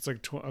 Okay. It's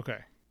like okay.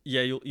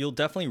 Yeah, you'll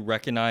definitely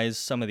recognize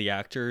some of the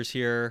actors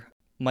here.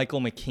 Michael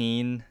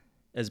McKean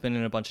has been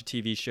in a bunch of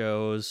TV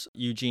shows.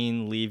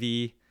 Eugene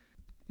Levy,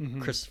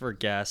 Christopher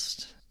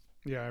Guest.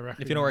 Yeah, I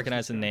recognize. If you don't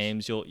recognize the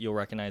names, you'll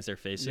recognize their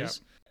faces. Yep.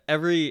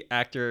 Every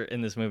actor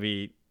in this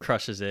movie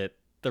crushes it.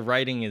 The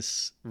writing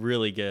is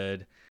really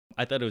good.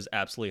 I thought it was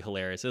absolutely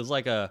hilarious. It was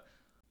like a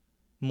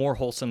more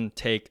wholesome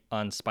take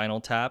on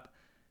Spinal Tap,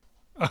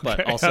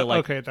 but also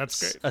like that's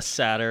great. A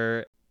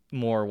sadder,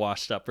 more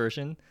washed up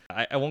version.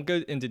 I won't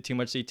go into too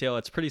much detail.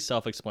 It's pretty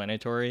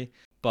self-explanatory,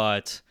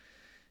 but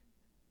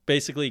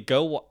basically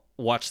go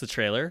watch the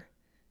trailer.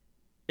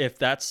 If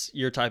that's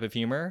your type of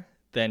humor,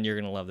 then you're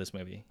going to love this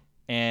movie.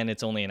 And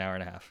it's only an hour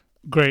and a half.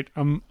 Great.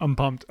 I'm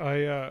pumped.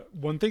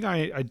 One thing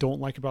I don't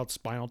like about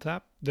Spinal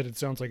Tap that it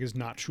sounds like is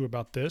not true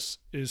about this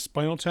is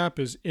Spinal Tap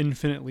is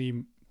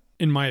infinitely,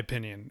 in my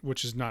opinion,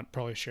 which is not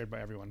probably shared by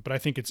everyone, but I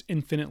think it's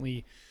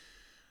infinitely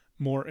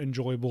more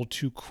enjoyable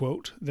to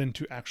quote than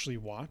to actually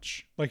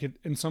watch. Like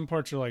in some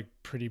parts are like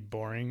pretty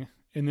boring,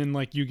 and then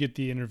like you get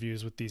the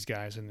interviews with these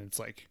guys and it's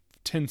like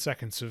 10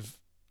 seconds of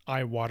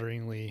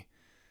eye-wateringly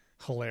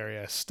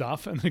hilarious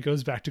stuff, and then it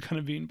goes back to kind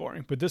of being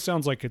boring. But this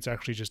sounds like it's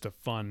actually just a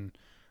fun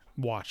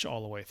watch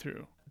all the way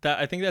through.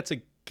 I think that's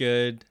a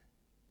good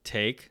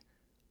take.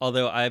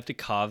 Although I have to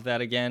carve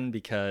that again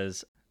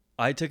because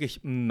I took a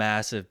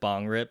massive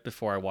bong rip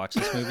before I watched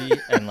this movie,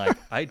 and like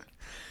I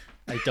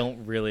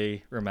don't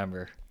really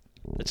remember.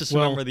 I just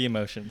remember the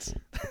emotions.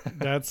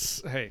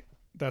 That's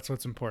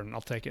what's important.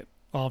 I'll take it.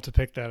 I'll have to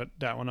pick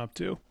that one up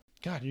too.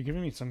 God, you're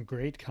giving me some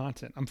great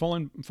content. I'm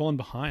falling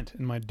behind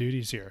in my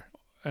duties here,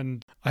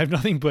 and I have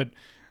nothing but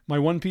my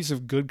one piece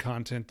of good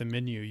content, The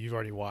Menu, you've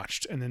already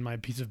watched, and then my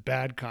piece of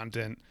bad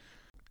content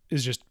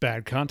is just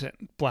bad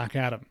content, Black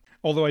Adam.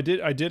 Although I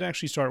did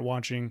actually start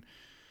watching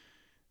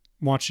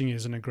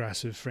is an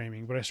aggressive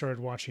framing, but I started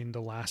watching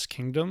The Last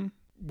Kingdom,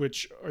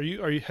 which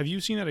have you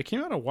seen that? It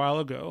came out a while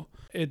ago.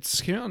 It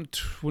came out in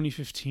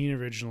 2015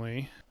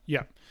 originally.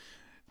 Yeah.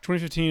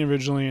 2015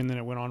 originally, and then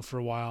it went on for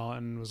a while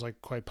and was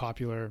like quite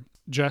popular.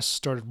 Jess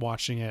started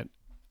watching it.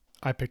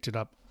 I picked it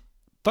up.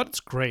 Thought it's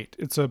great.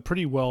 It's a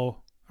pretty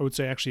well, I would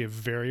say actually a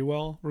very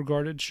well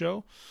regarded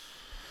show.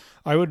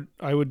 I would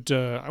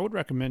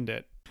recommend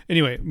it.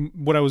 Anyway,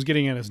 what I was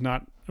getting at is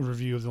not a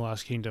review of The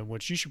Last Kingdom,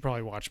 which you should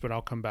probably watch, but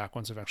I'll come back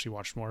once I've actually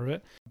watched more of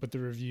it. But the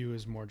review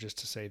is more just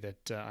to say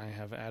that I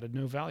have added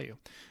no value.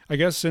 I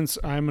guess since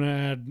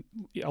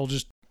I'll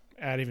just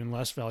add even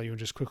less value and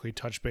just quickly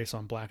touch base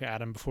on Black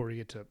Adam before we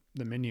get to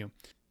The Menu.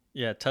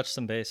 Yeah, touch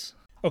some base.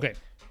 Okay,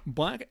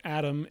 Black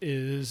Adam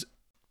is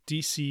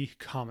DC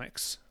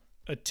Comics'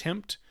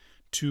 attempt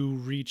to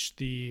reach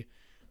the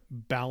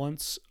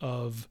balance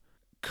of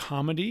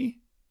comedy,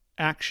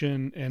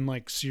 action, and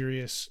like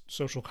serious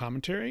social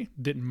commentary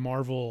that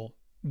Marvel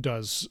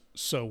does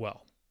so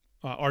well.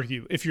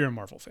 Argue if you're a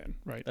Marvel fan,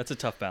 right? That's a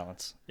tough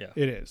balance. Yeah,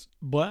 it is.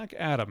 Black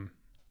Adam,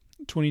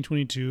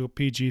 2022,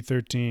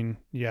 PG-13,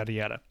 yada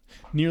yada.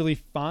 Nearly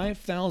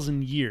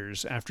 5,000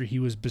 years after he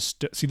was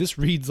bestowed. See, this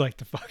reads like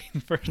the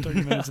fucking first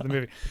 30 minutes of the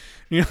movie.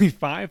 Nearly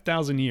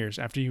 5,000 years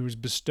after he was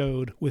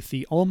bestowed with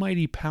the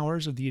almighty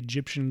powers of the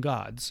Egyptian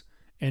gods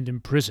and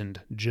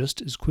imprisoned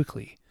just as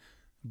quickly,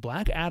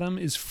 Black Adam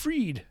is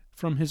freed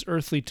from his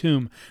earthly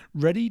tomb,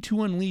 ready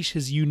to unleash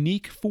his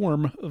unique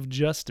form of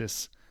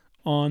justice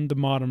on the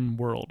modern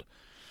world.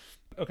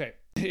 Okay,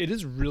 it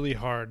is really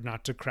hard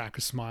not to crack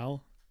a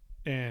smile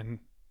and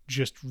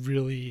just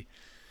really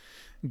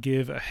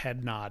give a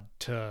head nod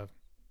to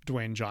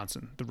Dwayne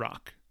Johnson, The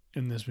Rock,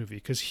 in this movie,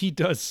 because he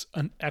does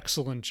an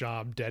excellent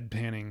job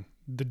deadpanning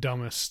the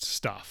dumbest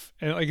stuff,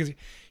 and like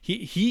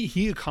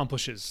he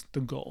accomplishes the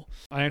goal.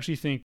 I actually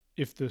think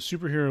if the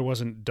superhero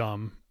wasn't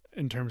dumb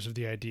in terms of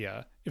the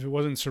idea, if it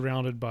wasn't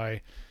surrounded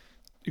by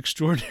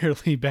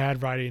extraordinarily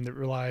bad writing that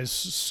relies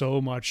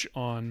so much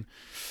on,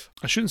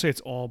 I shouldn't say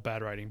it's all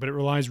bad writing, but it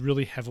relies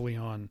really heavily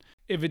on,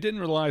 if it didn't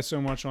rely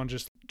so much on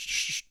just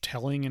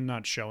telling and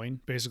not showing,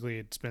 basically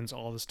it spends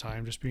all this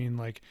time just being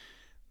like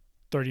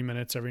 30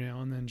 minutes every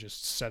now and then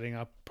just setting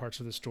up parts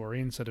of the story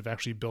instead of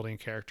actually building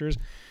characters.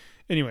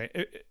 Anyway,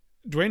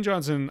 Dwayne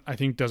Johnson, I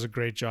think, does a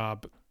great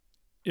job.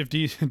 If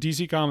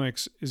DC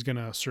Comics is going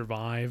to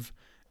survive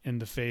in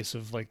the face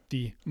of like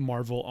the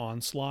Marvel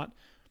onslaught,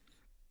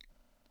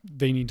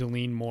 they need to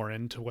lean more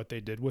into what they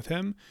did with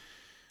him.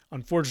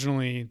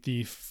 Unfortunately,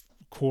 the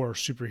core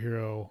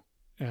superhero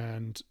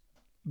and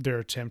their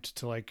attempt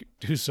to like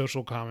do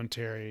social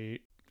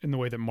commentary in the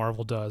way that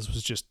Marvel does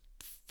was just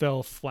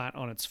fell flat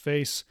on its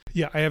face.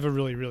 Yeah, I have a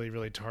really, really,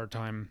 really hard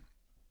time.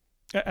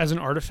 As an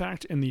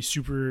artifact in the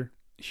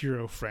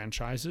superhero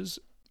franchises,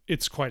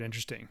 it's quite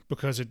interesting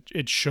because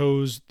it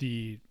shows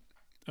the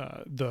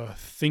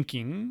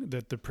thinking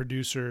that the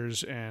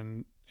producers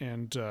and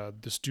the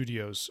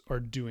studios are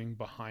doing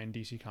behind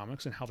DC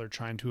Comics and how they're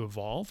trying to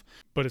evolve,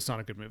 but it's not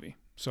a good movie.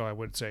 So I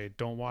would say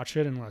don't watch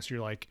it unless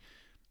you're like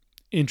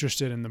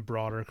interested in the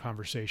broader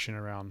conversation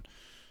around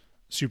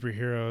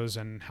superheroes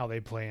and how they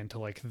play into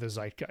like the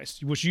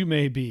zeitgeist, which you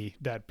may be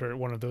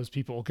one of those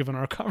people given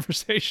our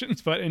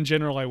conversations, but in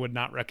general, I would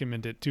not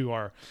recommend it to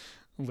our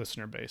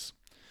listener base.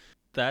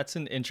 That's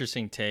an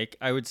interesting take.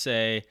 I would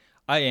say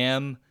I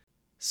am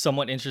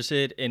somewhat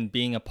interested in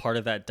being a part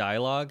of that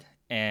dialogue,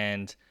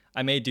 and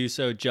I may do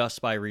so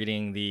just by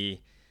reading the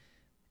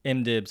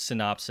IMDb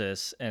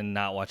synopsis and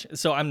not watching.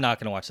 So I'm not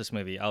going to watch this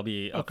movie. I'll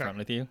be upfront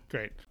with you.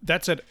 Great.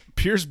 That said,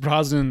 Pierce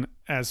Brosnan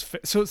as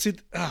so see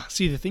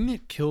the thing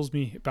that kills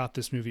me about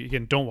this movie,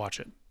 again, don't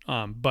watch it.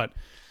 But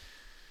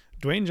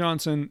Dwayne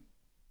Johnson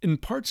in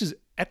parts is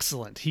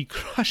excellent. He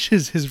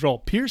crushes his role.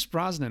 Pierce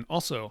Brosnan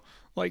also,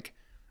 like,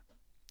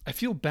 I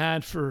feel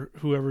bad for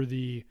whoever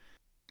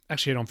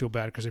actually I don't feel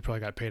bad because they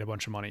probably got paid a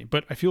bunch of money,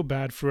 but I feel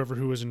bad for whoever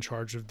who was in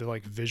charge of the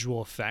like visual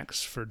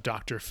effects for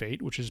Dr.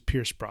 Fate, which is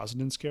Pierce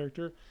Brosnan's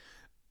character.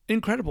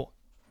 Incredible.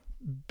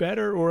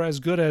 Better or as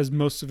good as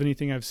most of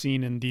anything I've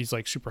seen in these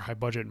like super high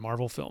budget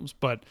Marvel films,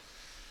 but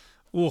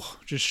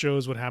just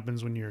shows what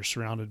happens when you're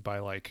surrounded by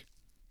like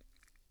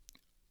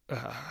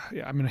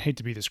I mean, I hate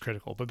to be this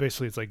critical, but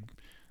basically it's like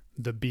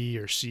the B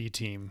or C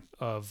team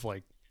of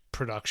like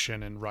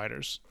production and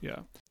writers.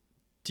 Yeah.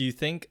 Do you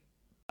think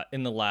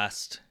in the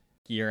last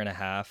year and a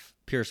half,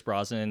 Pierce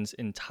Brosnan's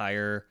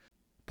entire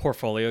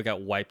portfolio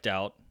got wiped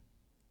out,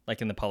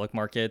 like in the public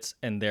markets,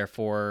 and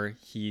therefore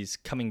he's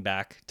coming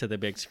back to the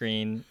big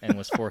screen and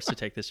was forced to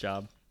take this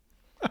job.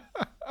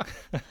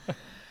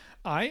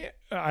 I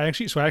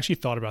actually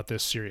thought about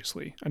this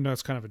seriously. I know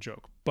it's kind of a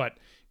joke, but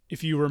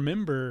if you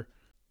remember,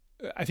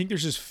 I think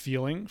there's this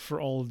feeling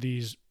for all of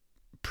these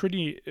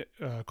pretty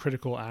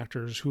critical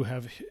actors who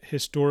have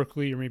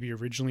historically or maybe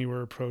originally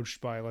were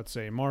approached by, let's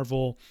say,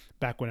 Marvel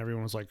back when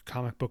everyone was like,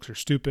 comic books are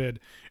stupid.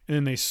 And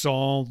then they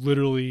saw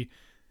literally,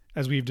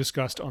 as we've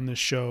discussed on this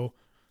show,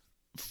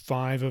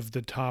 5 of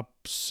the top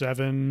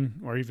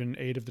 7 or even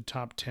 8 of the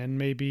top 10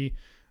 maybe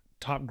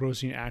top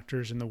grossing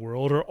actors in the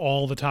world, or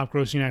all the top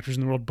grossing actors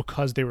in the world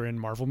because they were in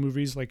Marvel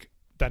movies. Like,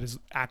 that is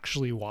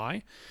actually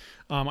why.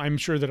 I'm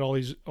sure that all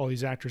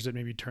these actors that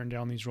maybe turned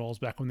down these roles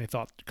back when they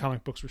thought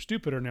comic books were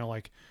stupid are now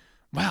like,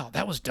 wow,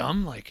 that was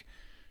dumb. Like,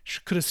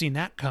 could have seen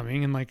that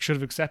coming and like should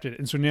have accepted it.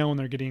 And so now when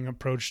they're getting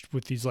approached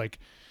with these like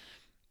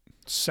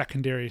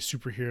secondary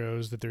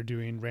superheroes that they're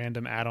doing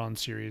random add-on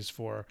series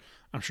for,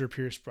 I'm sure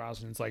Pierce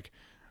Brosnan's like,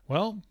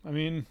 well, I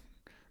mean,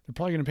 they're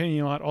probably going to pay me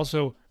a lot.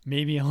 Also,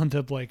 maybe I'll end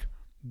up like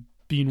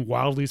being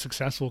wildly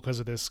successful because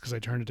of this, because I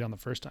turned it down the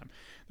first time.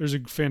 There's a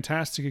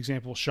fantastic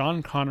example.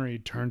 Sean Connery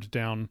turned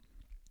down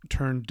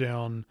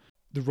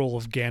the role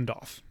of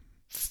Gandalf,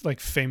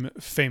 like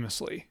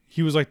famously.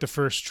 He was like the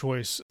first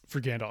choice for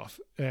Gandalf,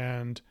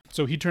 and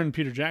so he turned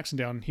Peter Jackson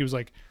down. He was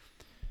like,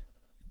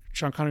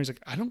 Sean Connery's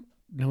like, I don't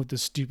know what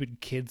this stupid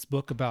kids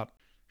book about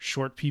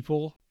short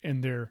people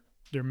and their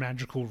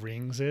magical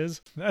rings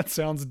is. That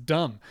sounds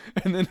dumb.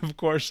 And then of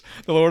course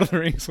the Lord of the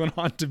Rings went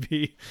on to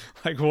be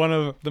like one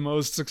of the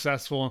most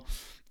successful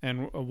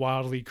and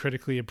wildly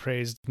critically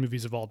appraised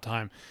movies of all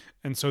time.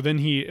 And so then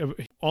he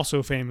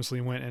also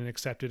famously went and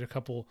accepted a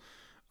couple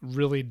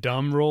really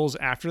dumb roles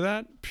after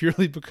that,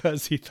 purely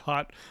because he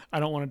thought, I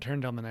don't want to turn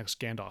down the next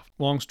Gandalf.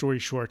 Long story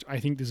short, I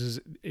think this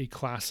is a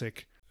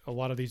classic. A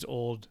lot of these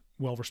old,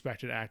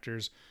 well-respected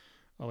actors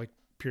like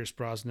Pierce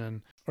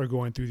Brosnan are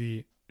going through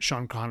the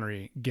Sean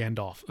Connery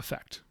Gandalf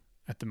effect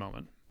at the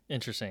moment.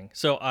 Interesting.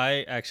 So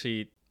I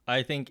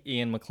think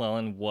Ian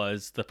McKellen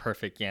was the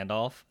perfect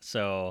Gandalf.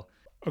 So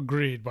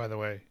agreed, by the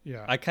way.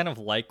 Yeah. I kind of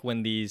like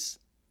when these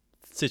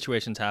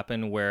situations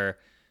happen where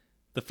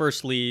the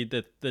first lead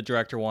that the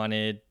director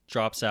wanted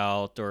drops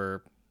out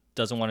or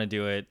doesn't want to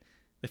do it.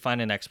 They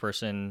find an next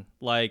person.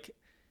 Like,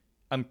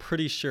 I'm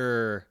pretty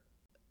sure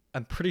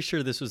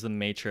this was The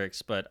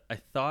Matrix, but I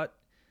thought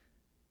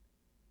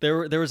there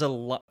was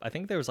I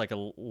think there was like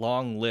a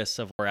long list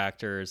of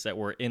actors that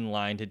were in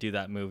line to do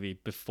that movie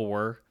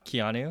before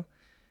Keanu.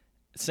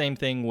 Same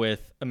thing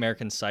with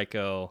American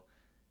Psycho.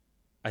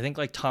 I think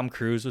like Tom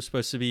Cruise was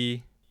supposed to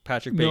be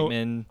Patrick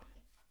Bateman.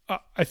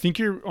 I think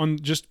you're on,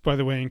 just by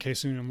the way, in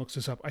case anyone looks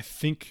this up, I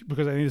think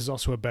this is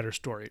also a better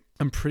story.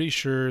 I'm pretty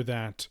sure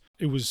that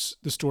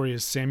the story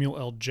is Samuel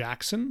L.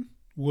 Jackson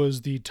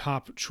was the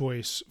top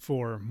choice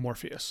for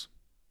Morpheus.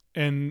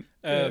 And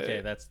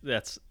okay,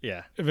 that's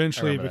yeah.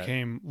 Eventually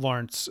became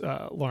Lawrence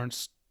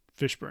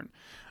Fishburne.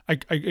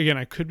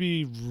 I could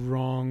be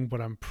wrong,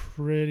 but I'm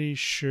pretty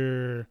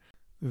sure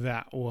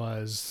that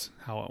was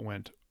how it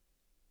went.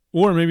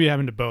 Or maybe it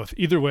happened to both.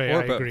 Either way,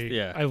 I agree.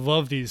 Yeah. I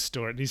love these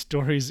stories. These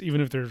stories, even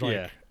if they're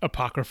like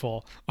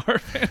apocryphal, are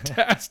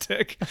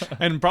fantastic.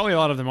 And probably a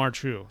lot of them are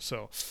true.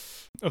 So,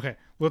 okay,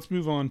 let's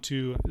move on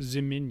to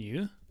The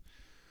Menu,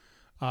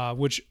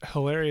 which,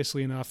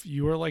 hilariously enough,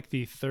 you are like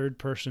the third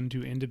person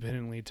to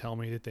independently tell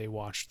me that they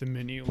watched The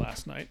Menu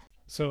last night.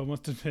 So it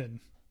must have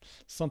been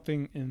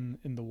something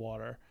in the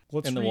water.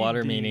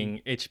 Meaning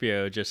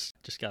HBO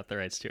just got the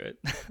rights to it.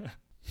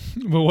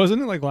 But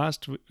wasn't it like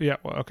last week? Yeah,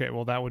 well, okay,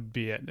 well, that would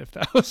be it if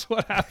that was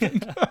what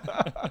happened.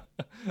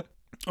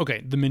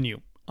 Okay, The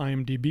Menu.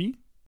 IMDb.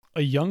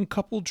 A young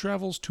couple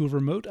travels to a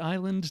remote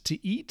island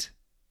to eat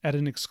at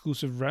an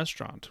exclusive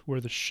restaurant where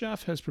the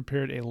chef has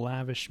prepared a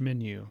lavish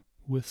menu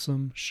with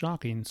some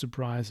shocking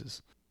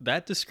surprises.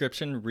 That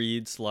description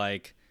reads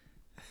like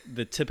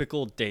the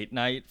typical date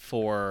night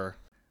for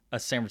a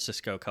San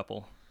Francisco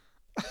couple.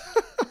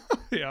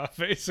 Yeah,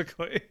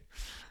 basically.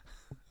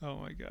 Oh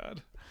my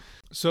God.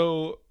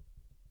 So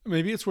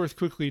maybe it's worth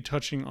quickly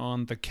touching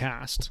on the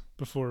cast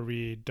before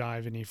we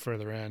dive any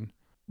further in.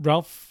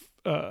 Ralph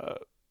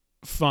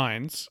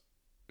Fiennes,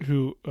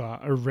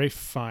 Rafe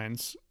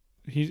Fiennes,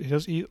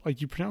 he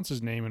like, you pronounce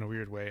his name in a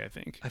weird way, I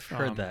think. I've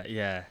heard that,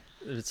 yeah.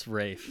 It's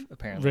Rafe,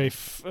 apparently.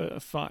 Rafe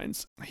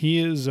Fiennes. He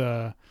is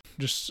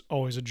just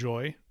always a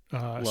joy.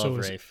 Love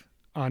Rafe.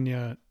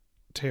 Anya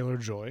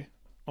Taylor-Joy,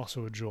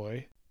 also a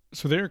joy.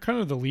 So they're kind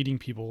of the leading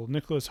people.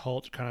 Nicholas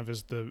Hoult kind of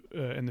is the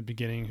in the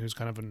beginning, who's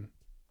kind of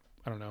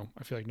I don't know,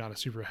 I feel like not a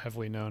super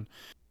heavily known.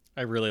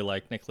 I really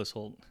like Nicholas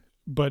Hoult.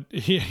 But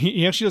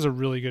he actually does a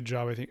really good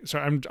job, I think.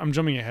 Sorry, I'm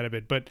jumping ahead a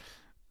bit, but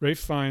Rafe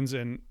Fiennes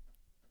and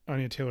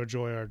Anya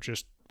Taylor-Joy are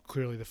just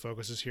clearly the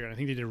focuses here, and I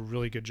think they did a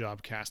really good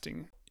job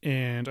casting.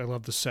 And I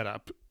love the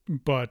setup.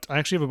 But I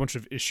actually have a bunch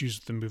of issues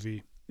with the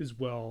movie as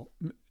well.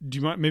 Do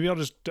you mind? Maybe I'll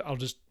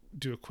just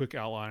do a quick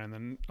outline and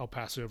then I'll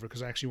pass it over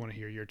because I actually want to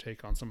hear your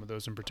take on some of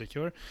those in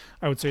particular.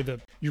 I would say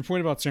that your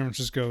point about San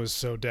Francisco is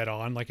so dead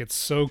on. Like it's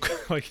so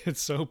like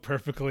it's so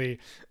perfectly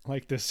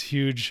like this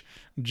huge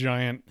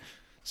giant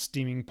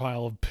steaming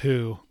pile of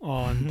poo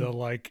on the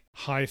like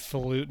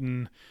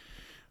highfalutin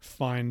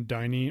fine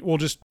dining. Well,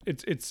 just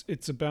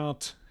it's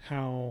about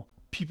how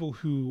people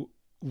who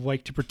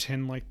like to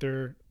pretend like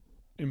they're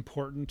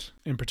important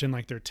and pretend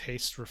like their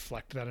tastes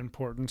reflect that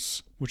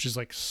importance, which is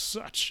like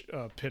such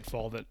a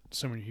pitfall that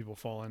so many people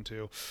fall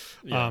into.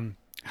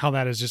 How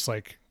that is just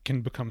like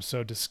can become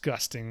so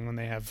disgusting when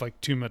they have like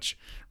too much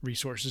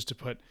resources to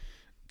put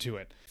to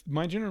it.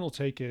 My general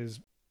take is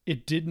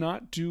it did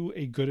not do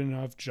a good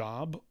enough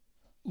job.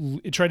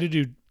 It tried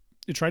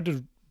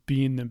to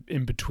be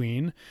in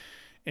between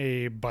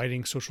a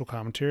biting social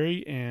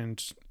commentary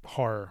and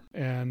horror.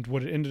 And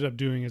what it ended up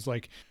doing is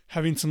like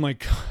having some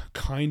like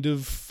kind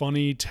of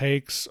funny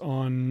takes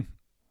on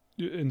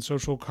in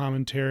social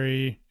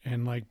commentary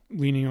and like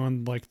leaning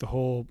on like the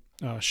whole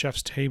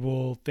chef's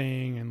table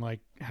thing and like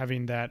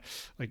having that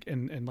like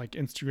and like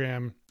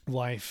Instagram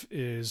life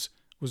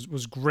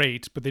was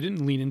great, but they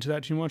didn't lean into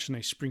that too much and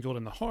they sprinkled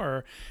in the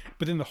horror.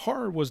 But then the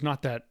horror was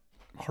not that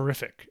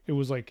horrific. It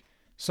was like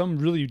some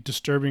really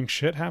disturbing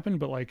shit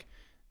happened, but like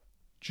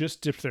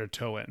just dipped their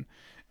toe in.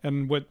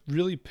 And what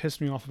really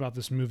pissed me off about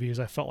this movie is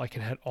I felt like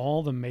it had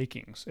all the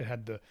makings. It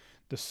had the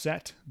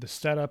set, the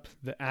setup,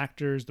 the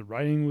actors, the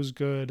writing was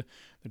good,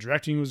 the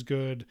directing was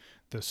good,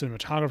 the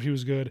cinematography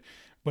was good,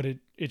 but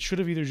it should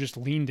have either just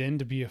leaned in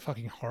to be a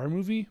fucking horror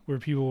movie where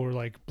people were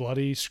like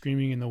bloody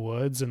screaming in the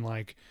woods and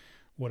like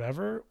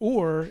whatever,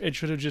 or it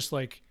should have just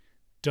like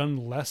done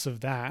less of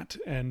that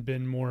and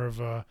been more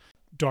of a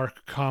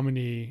dark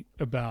comedy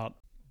about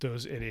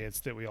those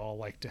idiots that we all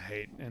like to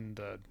hate and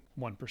the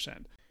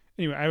 1%.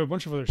 Anyway, I have a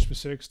bunch of other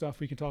specific stuff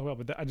we can talk about,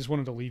 but I just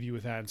wanted to leave you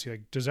with that and see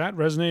like, does that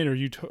resonate or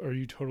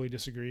you totally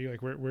disagree?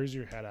 Like where's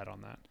your head at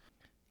on that?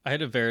 I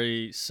had a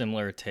very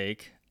similar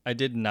take. I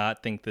did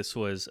not think this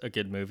was a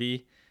good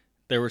movie.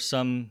 There were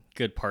some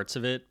good parts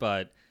of it,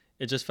 but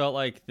it just felt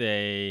like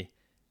they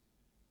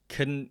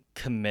couldn't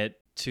commit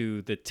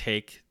to the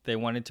take they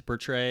wanted to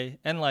portray.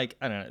 And like,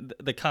 I don't know,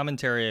 the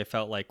commentary I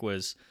felt like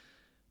was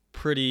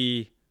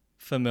pretty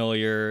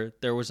familiar.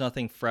 There was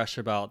nothing fresh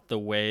about the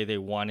way they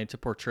wanted to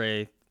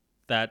portray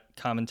that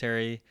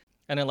commentary.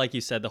 And then, like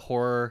you said, the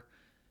horror,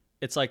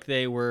 it's like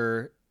they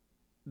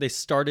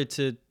started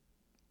to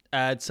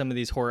add some of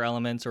these horror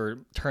elements or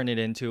turn it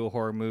into a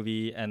horror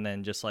movie and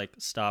then just like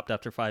stopped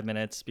after 5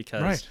 minutes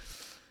because right.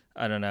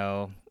 I don't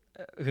know,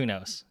 who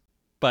knows.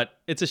 But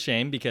it's a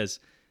shame because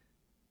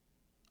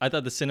I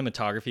thought the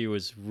cinematography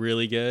was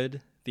really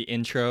good. The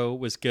intro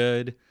was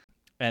good.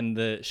 And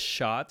the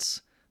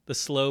shots, the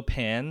slow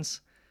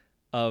pans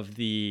of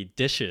the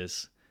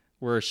dishes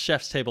were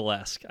chef's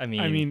table-esque. I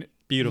mean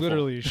beautiful.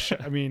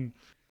 Literally,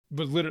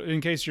 but literally,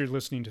 in case you're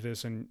listening to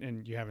this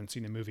and you haven't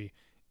seen the movie,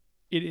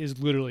 it is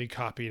literally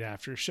copied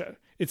after Chef.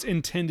 It's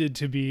intended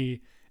to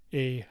be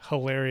a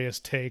hilarious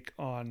take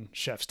on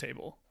Chef's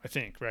Table, I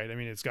think, right? I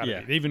mean, it's got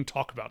to be. They even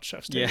talk about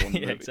Chef's Table in the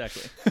movie.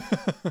 Exactly.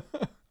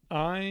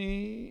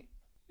 I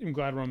am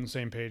glad we're on the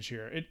same page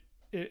here.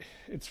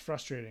 It's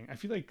frustrating. I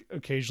feel like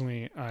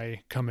occasionally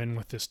I come in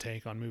with this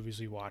take on movies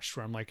we watched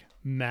where I'm like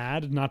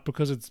mad, not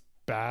because it's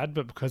bad,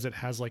 but because it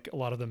has like a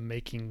lot of the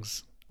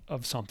makings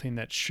of something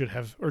that should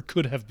have or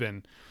could have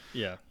been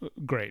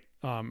great.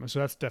 So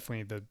that's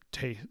definitely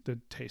the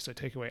taste I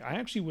take away.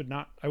 I would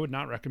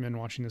not recommend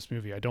watching this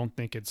movie. I don't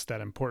think it's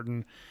that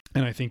important,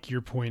 and I think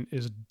your point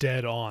is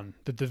dead on.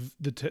 That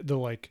the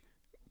like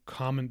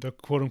the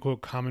quote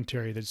unquote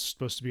commentary that's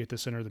supposed to be at the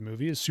center of the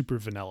movie is super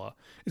vanilla.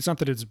 It's not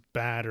that it's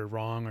bad or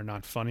wrong or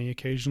not funny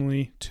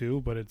occasionally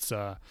too, but it's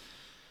not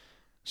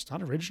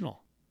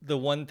original. The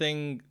one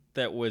thing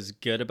that was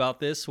good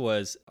about this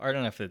was, I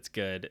don't know if it's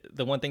good.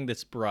 The one thing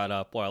that's brought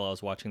up while I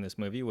was watching this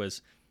movie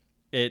was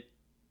it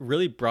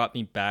really brought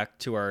me back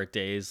to our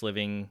days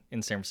living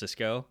in San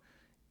Francisco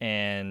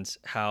and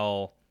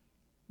how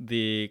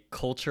the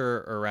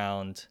culture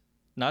around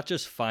not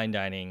just fine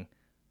dining,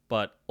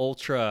 but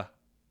ultra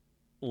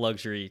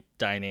luxury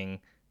dining,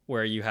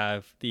 where you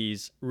have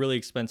these really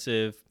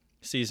expensive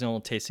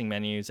seasonal tasting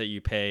menus that you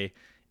pay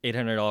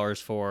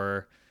 $800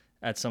 for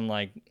at some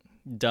like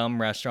dumb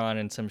restaurant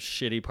in some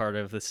shitty part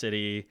of the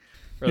city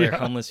where there are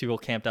homeless people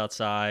camped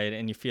outside,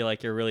 and you feel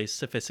like you're really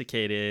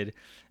sophisticated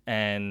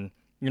and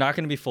you're not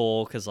going to be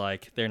full because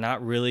like they're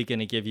not really going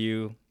to give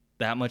you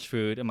that much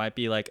food. It might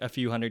be like a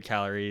few hundred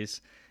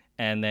calories,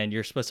 and then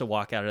you're supposed to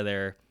walk out of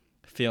there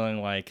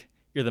feeling like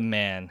you're the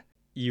man.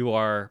 You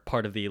are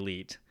part of the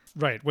elite.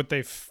 Right. What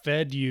they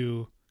fed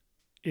you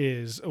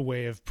is a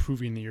way of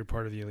proving that you're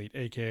part of the elite,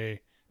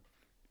 aka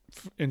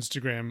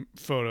Instagram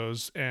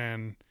photos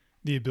and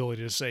the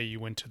ability to say you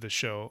went to the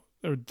show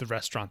or the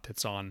restaurant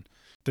that's on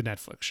the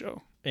Netflix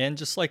show. And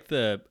just like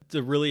the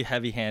really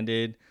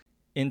heavy-handed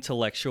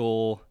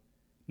intellectual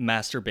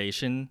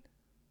masturbation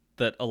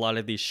that a lot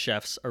of these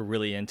chefs are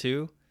really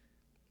into.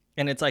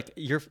 And it's like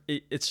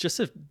it's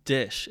just a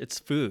dish. It's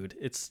food.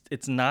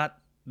 It's not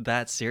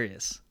that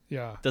serious.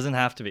 Yeah. Doesn't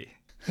have to be.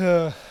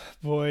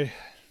 Boy.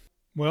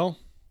 Well,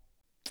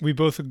 we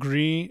both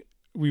agree.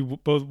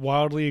 Both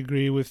wildly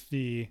agree with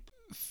the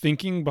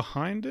thinking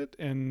behind it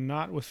and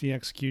not with the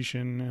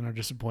execution, and are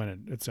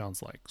disappointed, it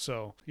sounds like.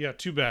 So, yeah,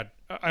 too bad.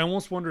 I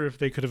almost wonder if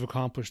they could have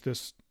accomplished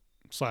this,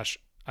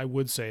 I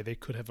would say they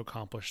could have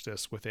accomplished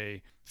this with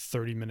a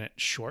 30-minute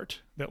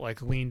short that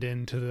like leaned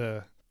into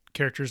the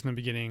characters in the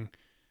beginning,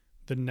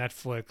 the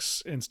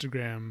Netflix,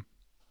 Instagram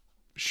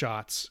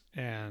shots,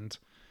 and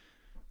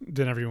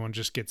then everyone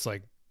just gets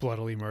like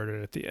bloodily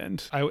murdered at the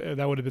end.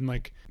 That would have been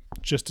like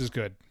just as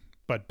good,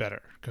 but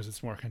better because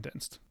it's more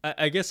condensed.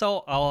 I guess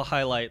I'll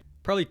highlight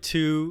probably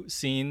 2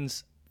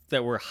 scenes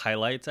that were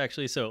highlights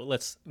actually. So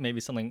let's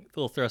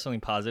we'll throw something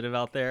positive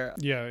out there.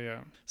 Yeah.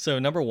 So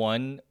number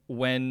 1,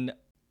 when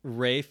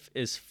Rafe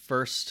is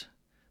first,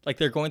 like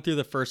they're going through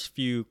the first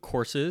few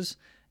courses,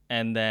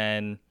 and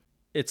then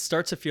it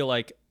starts to feel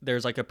like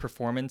there's like a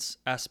performance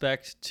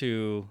aspect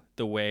to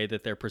the way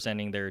that they're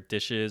presenting their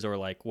dishes, or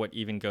like what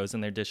even goes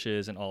in their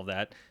dishes and all of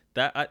that.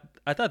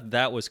 I thought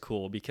that was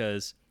cool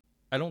because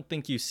I don't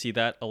think you see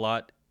that a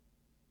lot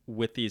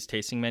with these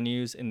tasting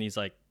menus in these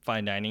like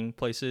fine dining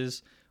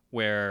places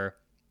where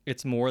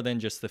it's more than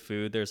just the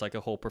food. There's like a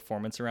whole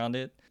performance around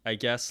it. I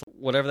guess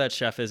whatever that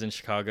chef is in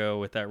Chicago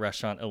with that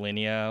restaurant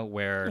Alinea,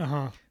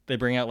 where they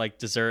bring out like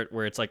dessert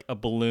where it's like a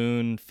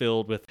balloon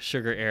filled with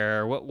sugar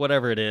air,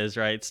 whatever it is,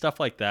 right? Stuff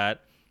like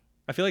that.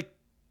 I feel like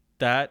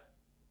that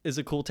is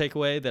a cool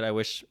takeaway that I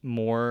wish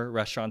more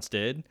restaurants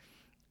did.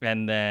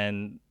 And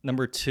then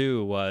number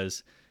 2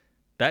 was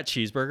that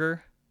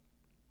cheeseburger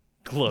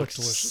looks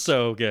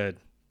so good.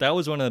 That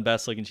was one of the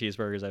best looking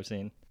cheeseburgers I've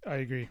seen. I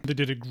agree. They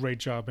did a great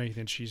job making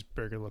the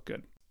cheeseburger look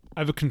good. I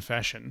have a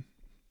confession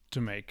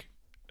to make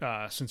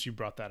since you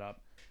brought that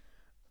up.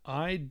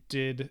 I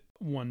did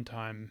one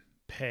time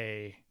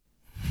pay...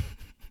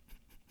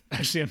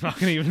 Actually, I'm not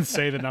going to even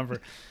say the number.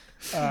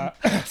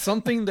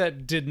 Something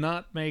that did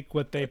not make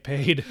what they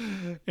paid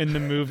in the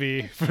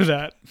movie for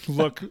that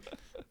look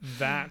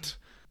that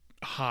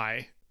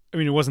high. I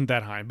mean, it wasn't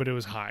that high, but it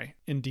was high.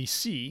 In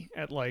DC,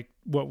 at like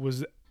what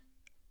was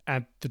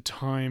at the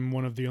time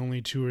one of the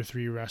only 2 or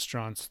 3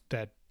 restaurants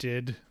that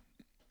did.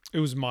 It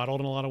was modeled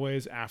in a lot of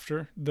ways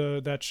after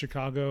that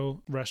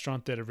Chicago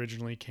restaurant that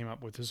originally came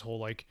up with this whole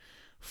like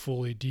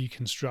fully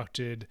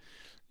deconstructed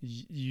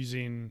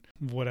using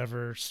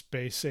whatever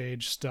space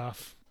age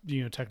stuff,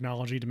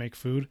 technology to make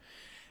food.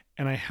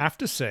 And I have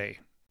to say,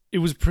 it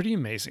was pretty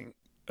amazing.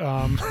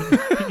 And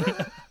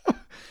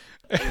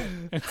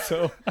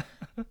so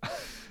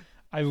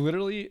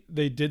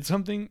they did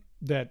something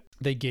that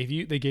they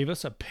gave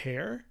us a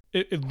pear.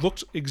 It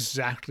looked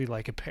exactly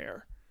like a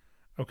pear.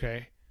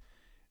 Okay.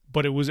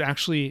 But it was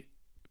actually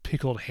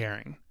pickled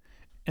herring.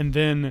 And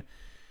then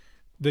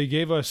they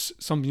gave us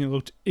something that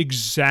looked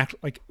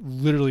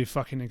literally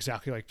fucking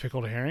exactly like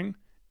pickled herring.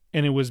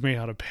 And it was made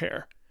out of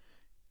pear.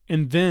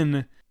 And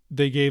then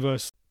they gave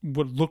us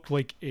what looked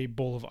like a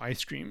bowl of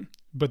ice cream.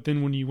 But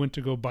then when you went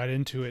to go bite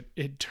into it,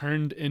 it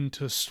turned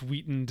into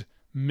sweetened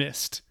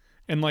mist.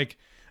 And like,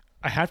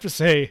 I have to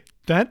say,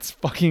 that's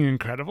fucking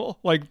incredible.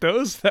 Like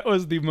that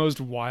was the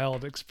most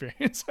wild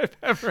experience I've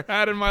ever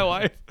had in my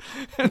life.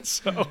 And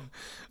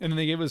then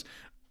they gave us,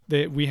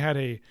 we had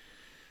a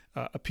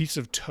piece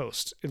of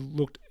toast. It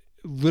looked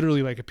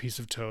literally like a piece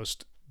of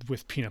toast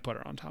with peanut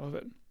butter on top of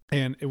it.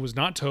 And it was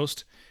not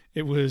toast.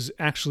 It was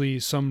actually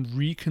some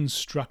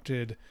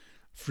reconstructed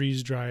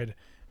freeze-dried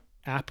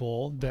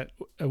apple that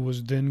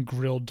was then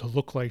grilled to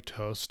look like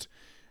toast.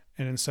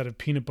 And instead of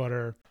peanut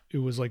butter, it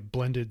was like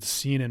blended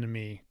sea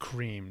anemone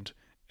creamed.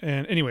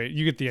 And anyway,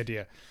 you get the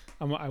idea.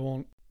 I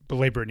won't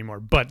belabor it anymore.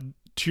 But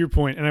to your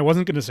point, and I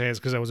wasn't going to say this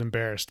because I was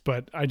embarrassed,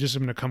 but I just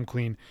am going to come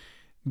clean.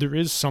 There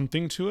is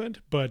something to it,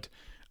 but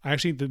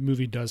actually the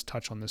movie does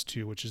touch on this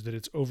too, which is that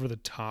it's over the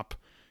top.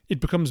 It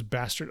becomes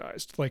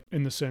bastardized, like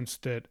in the sense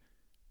that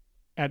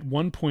at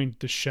one point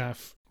the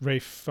chef,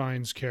 Ralph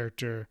Fiennes'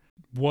 character,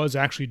 was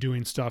actually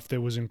doing stuff that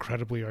was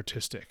incredibly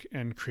artistic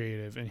and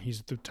creative, and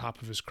he's at the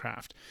top of his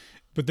craft.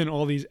 But then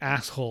all these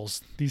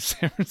assholes, these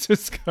San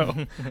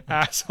Francisco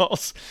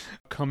assholes,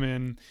 come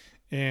in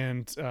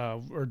and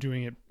are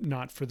doing it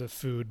not for the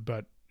food,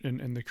 but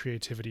and the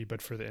creativity,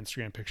 but for the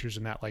Instagram pictures,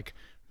 and that like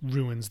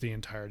ruins the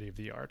entirety of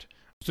the art.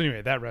 So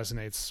anyway, that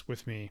resonates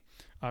with me.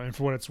 And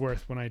for what it's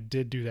worth, when I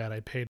did do that,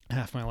 I paid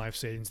half my life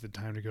savings at the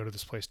time to go to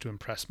this place to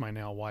impress my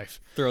now wife.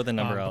 Throw the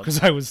number out.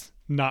 Because I was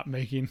not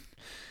making...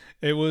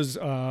 It was,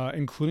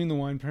 including the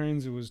wine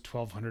pairings, it was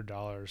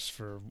 $1,200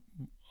 for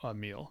a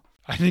meal.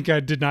 I think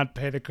I did not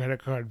pay the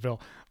credit card bill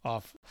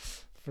off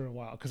for a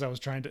while because I was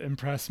trying to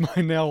impress my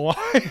now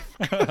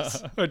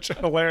wife, which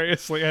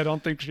hilariously I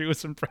don't think she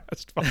was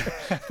impressed by.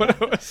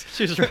 But it was,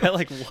 she was right,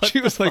 like, what? She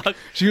was like,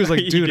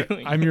 dude,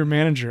 doing? I'm your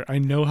manager. I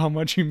know how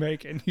much you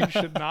make, and you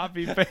should not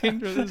be paying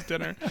for this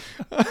dinner.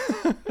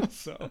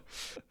 So,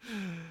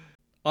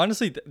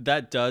 honestly,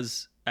 that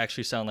does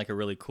actually sound like a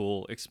really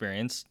cool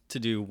experience to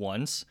do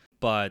once,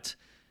 but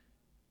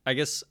I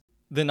guess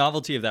the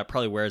novelty of that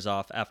probably wears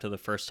off after the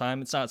first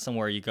time. It's not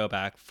somewhere you go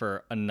back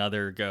for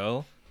another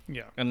go.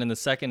 Yeah. And then the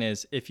second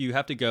is if you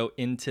have to go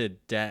into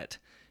debt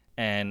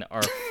and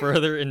are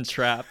further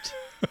entrapped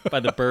by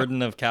the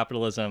burden of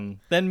capitalism,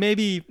 then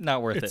maybe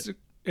not worth it.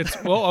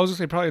 Well, I was gonna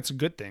say probably it's a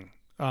good thing,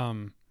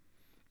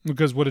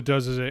 because what it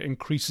does is it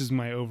increases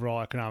my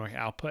overall economic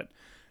output.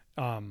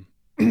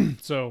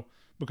 So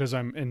because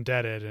I'm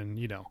indebted and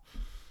yada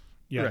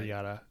Right.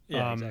 yada.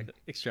 Yeah, exactly.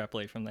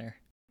 Extrapolate from there.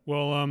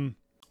 Well, on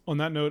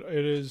that note,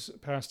 it is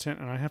past 10,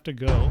 and I have to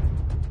go.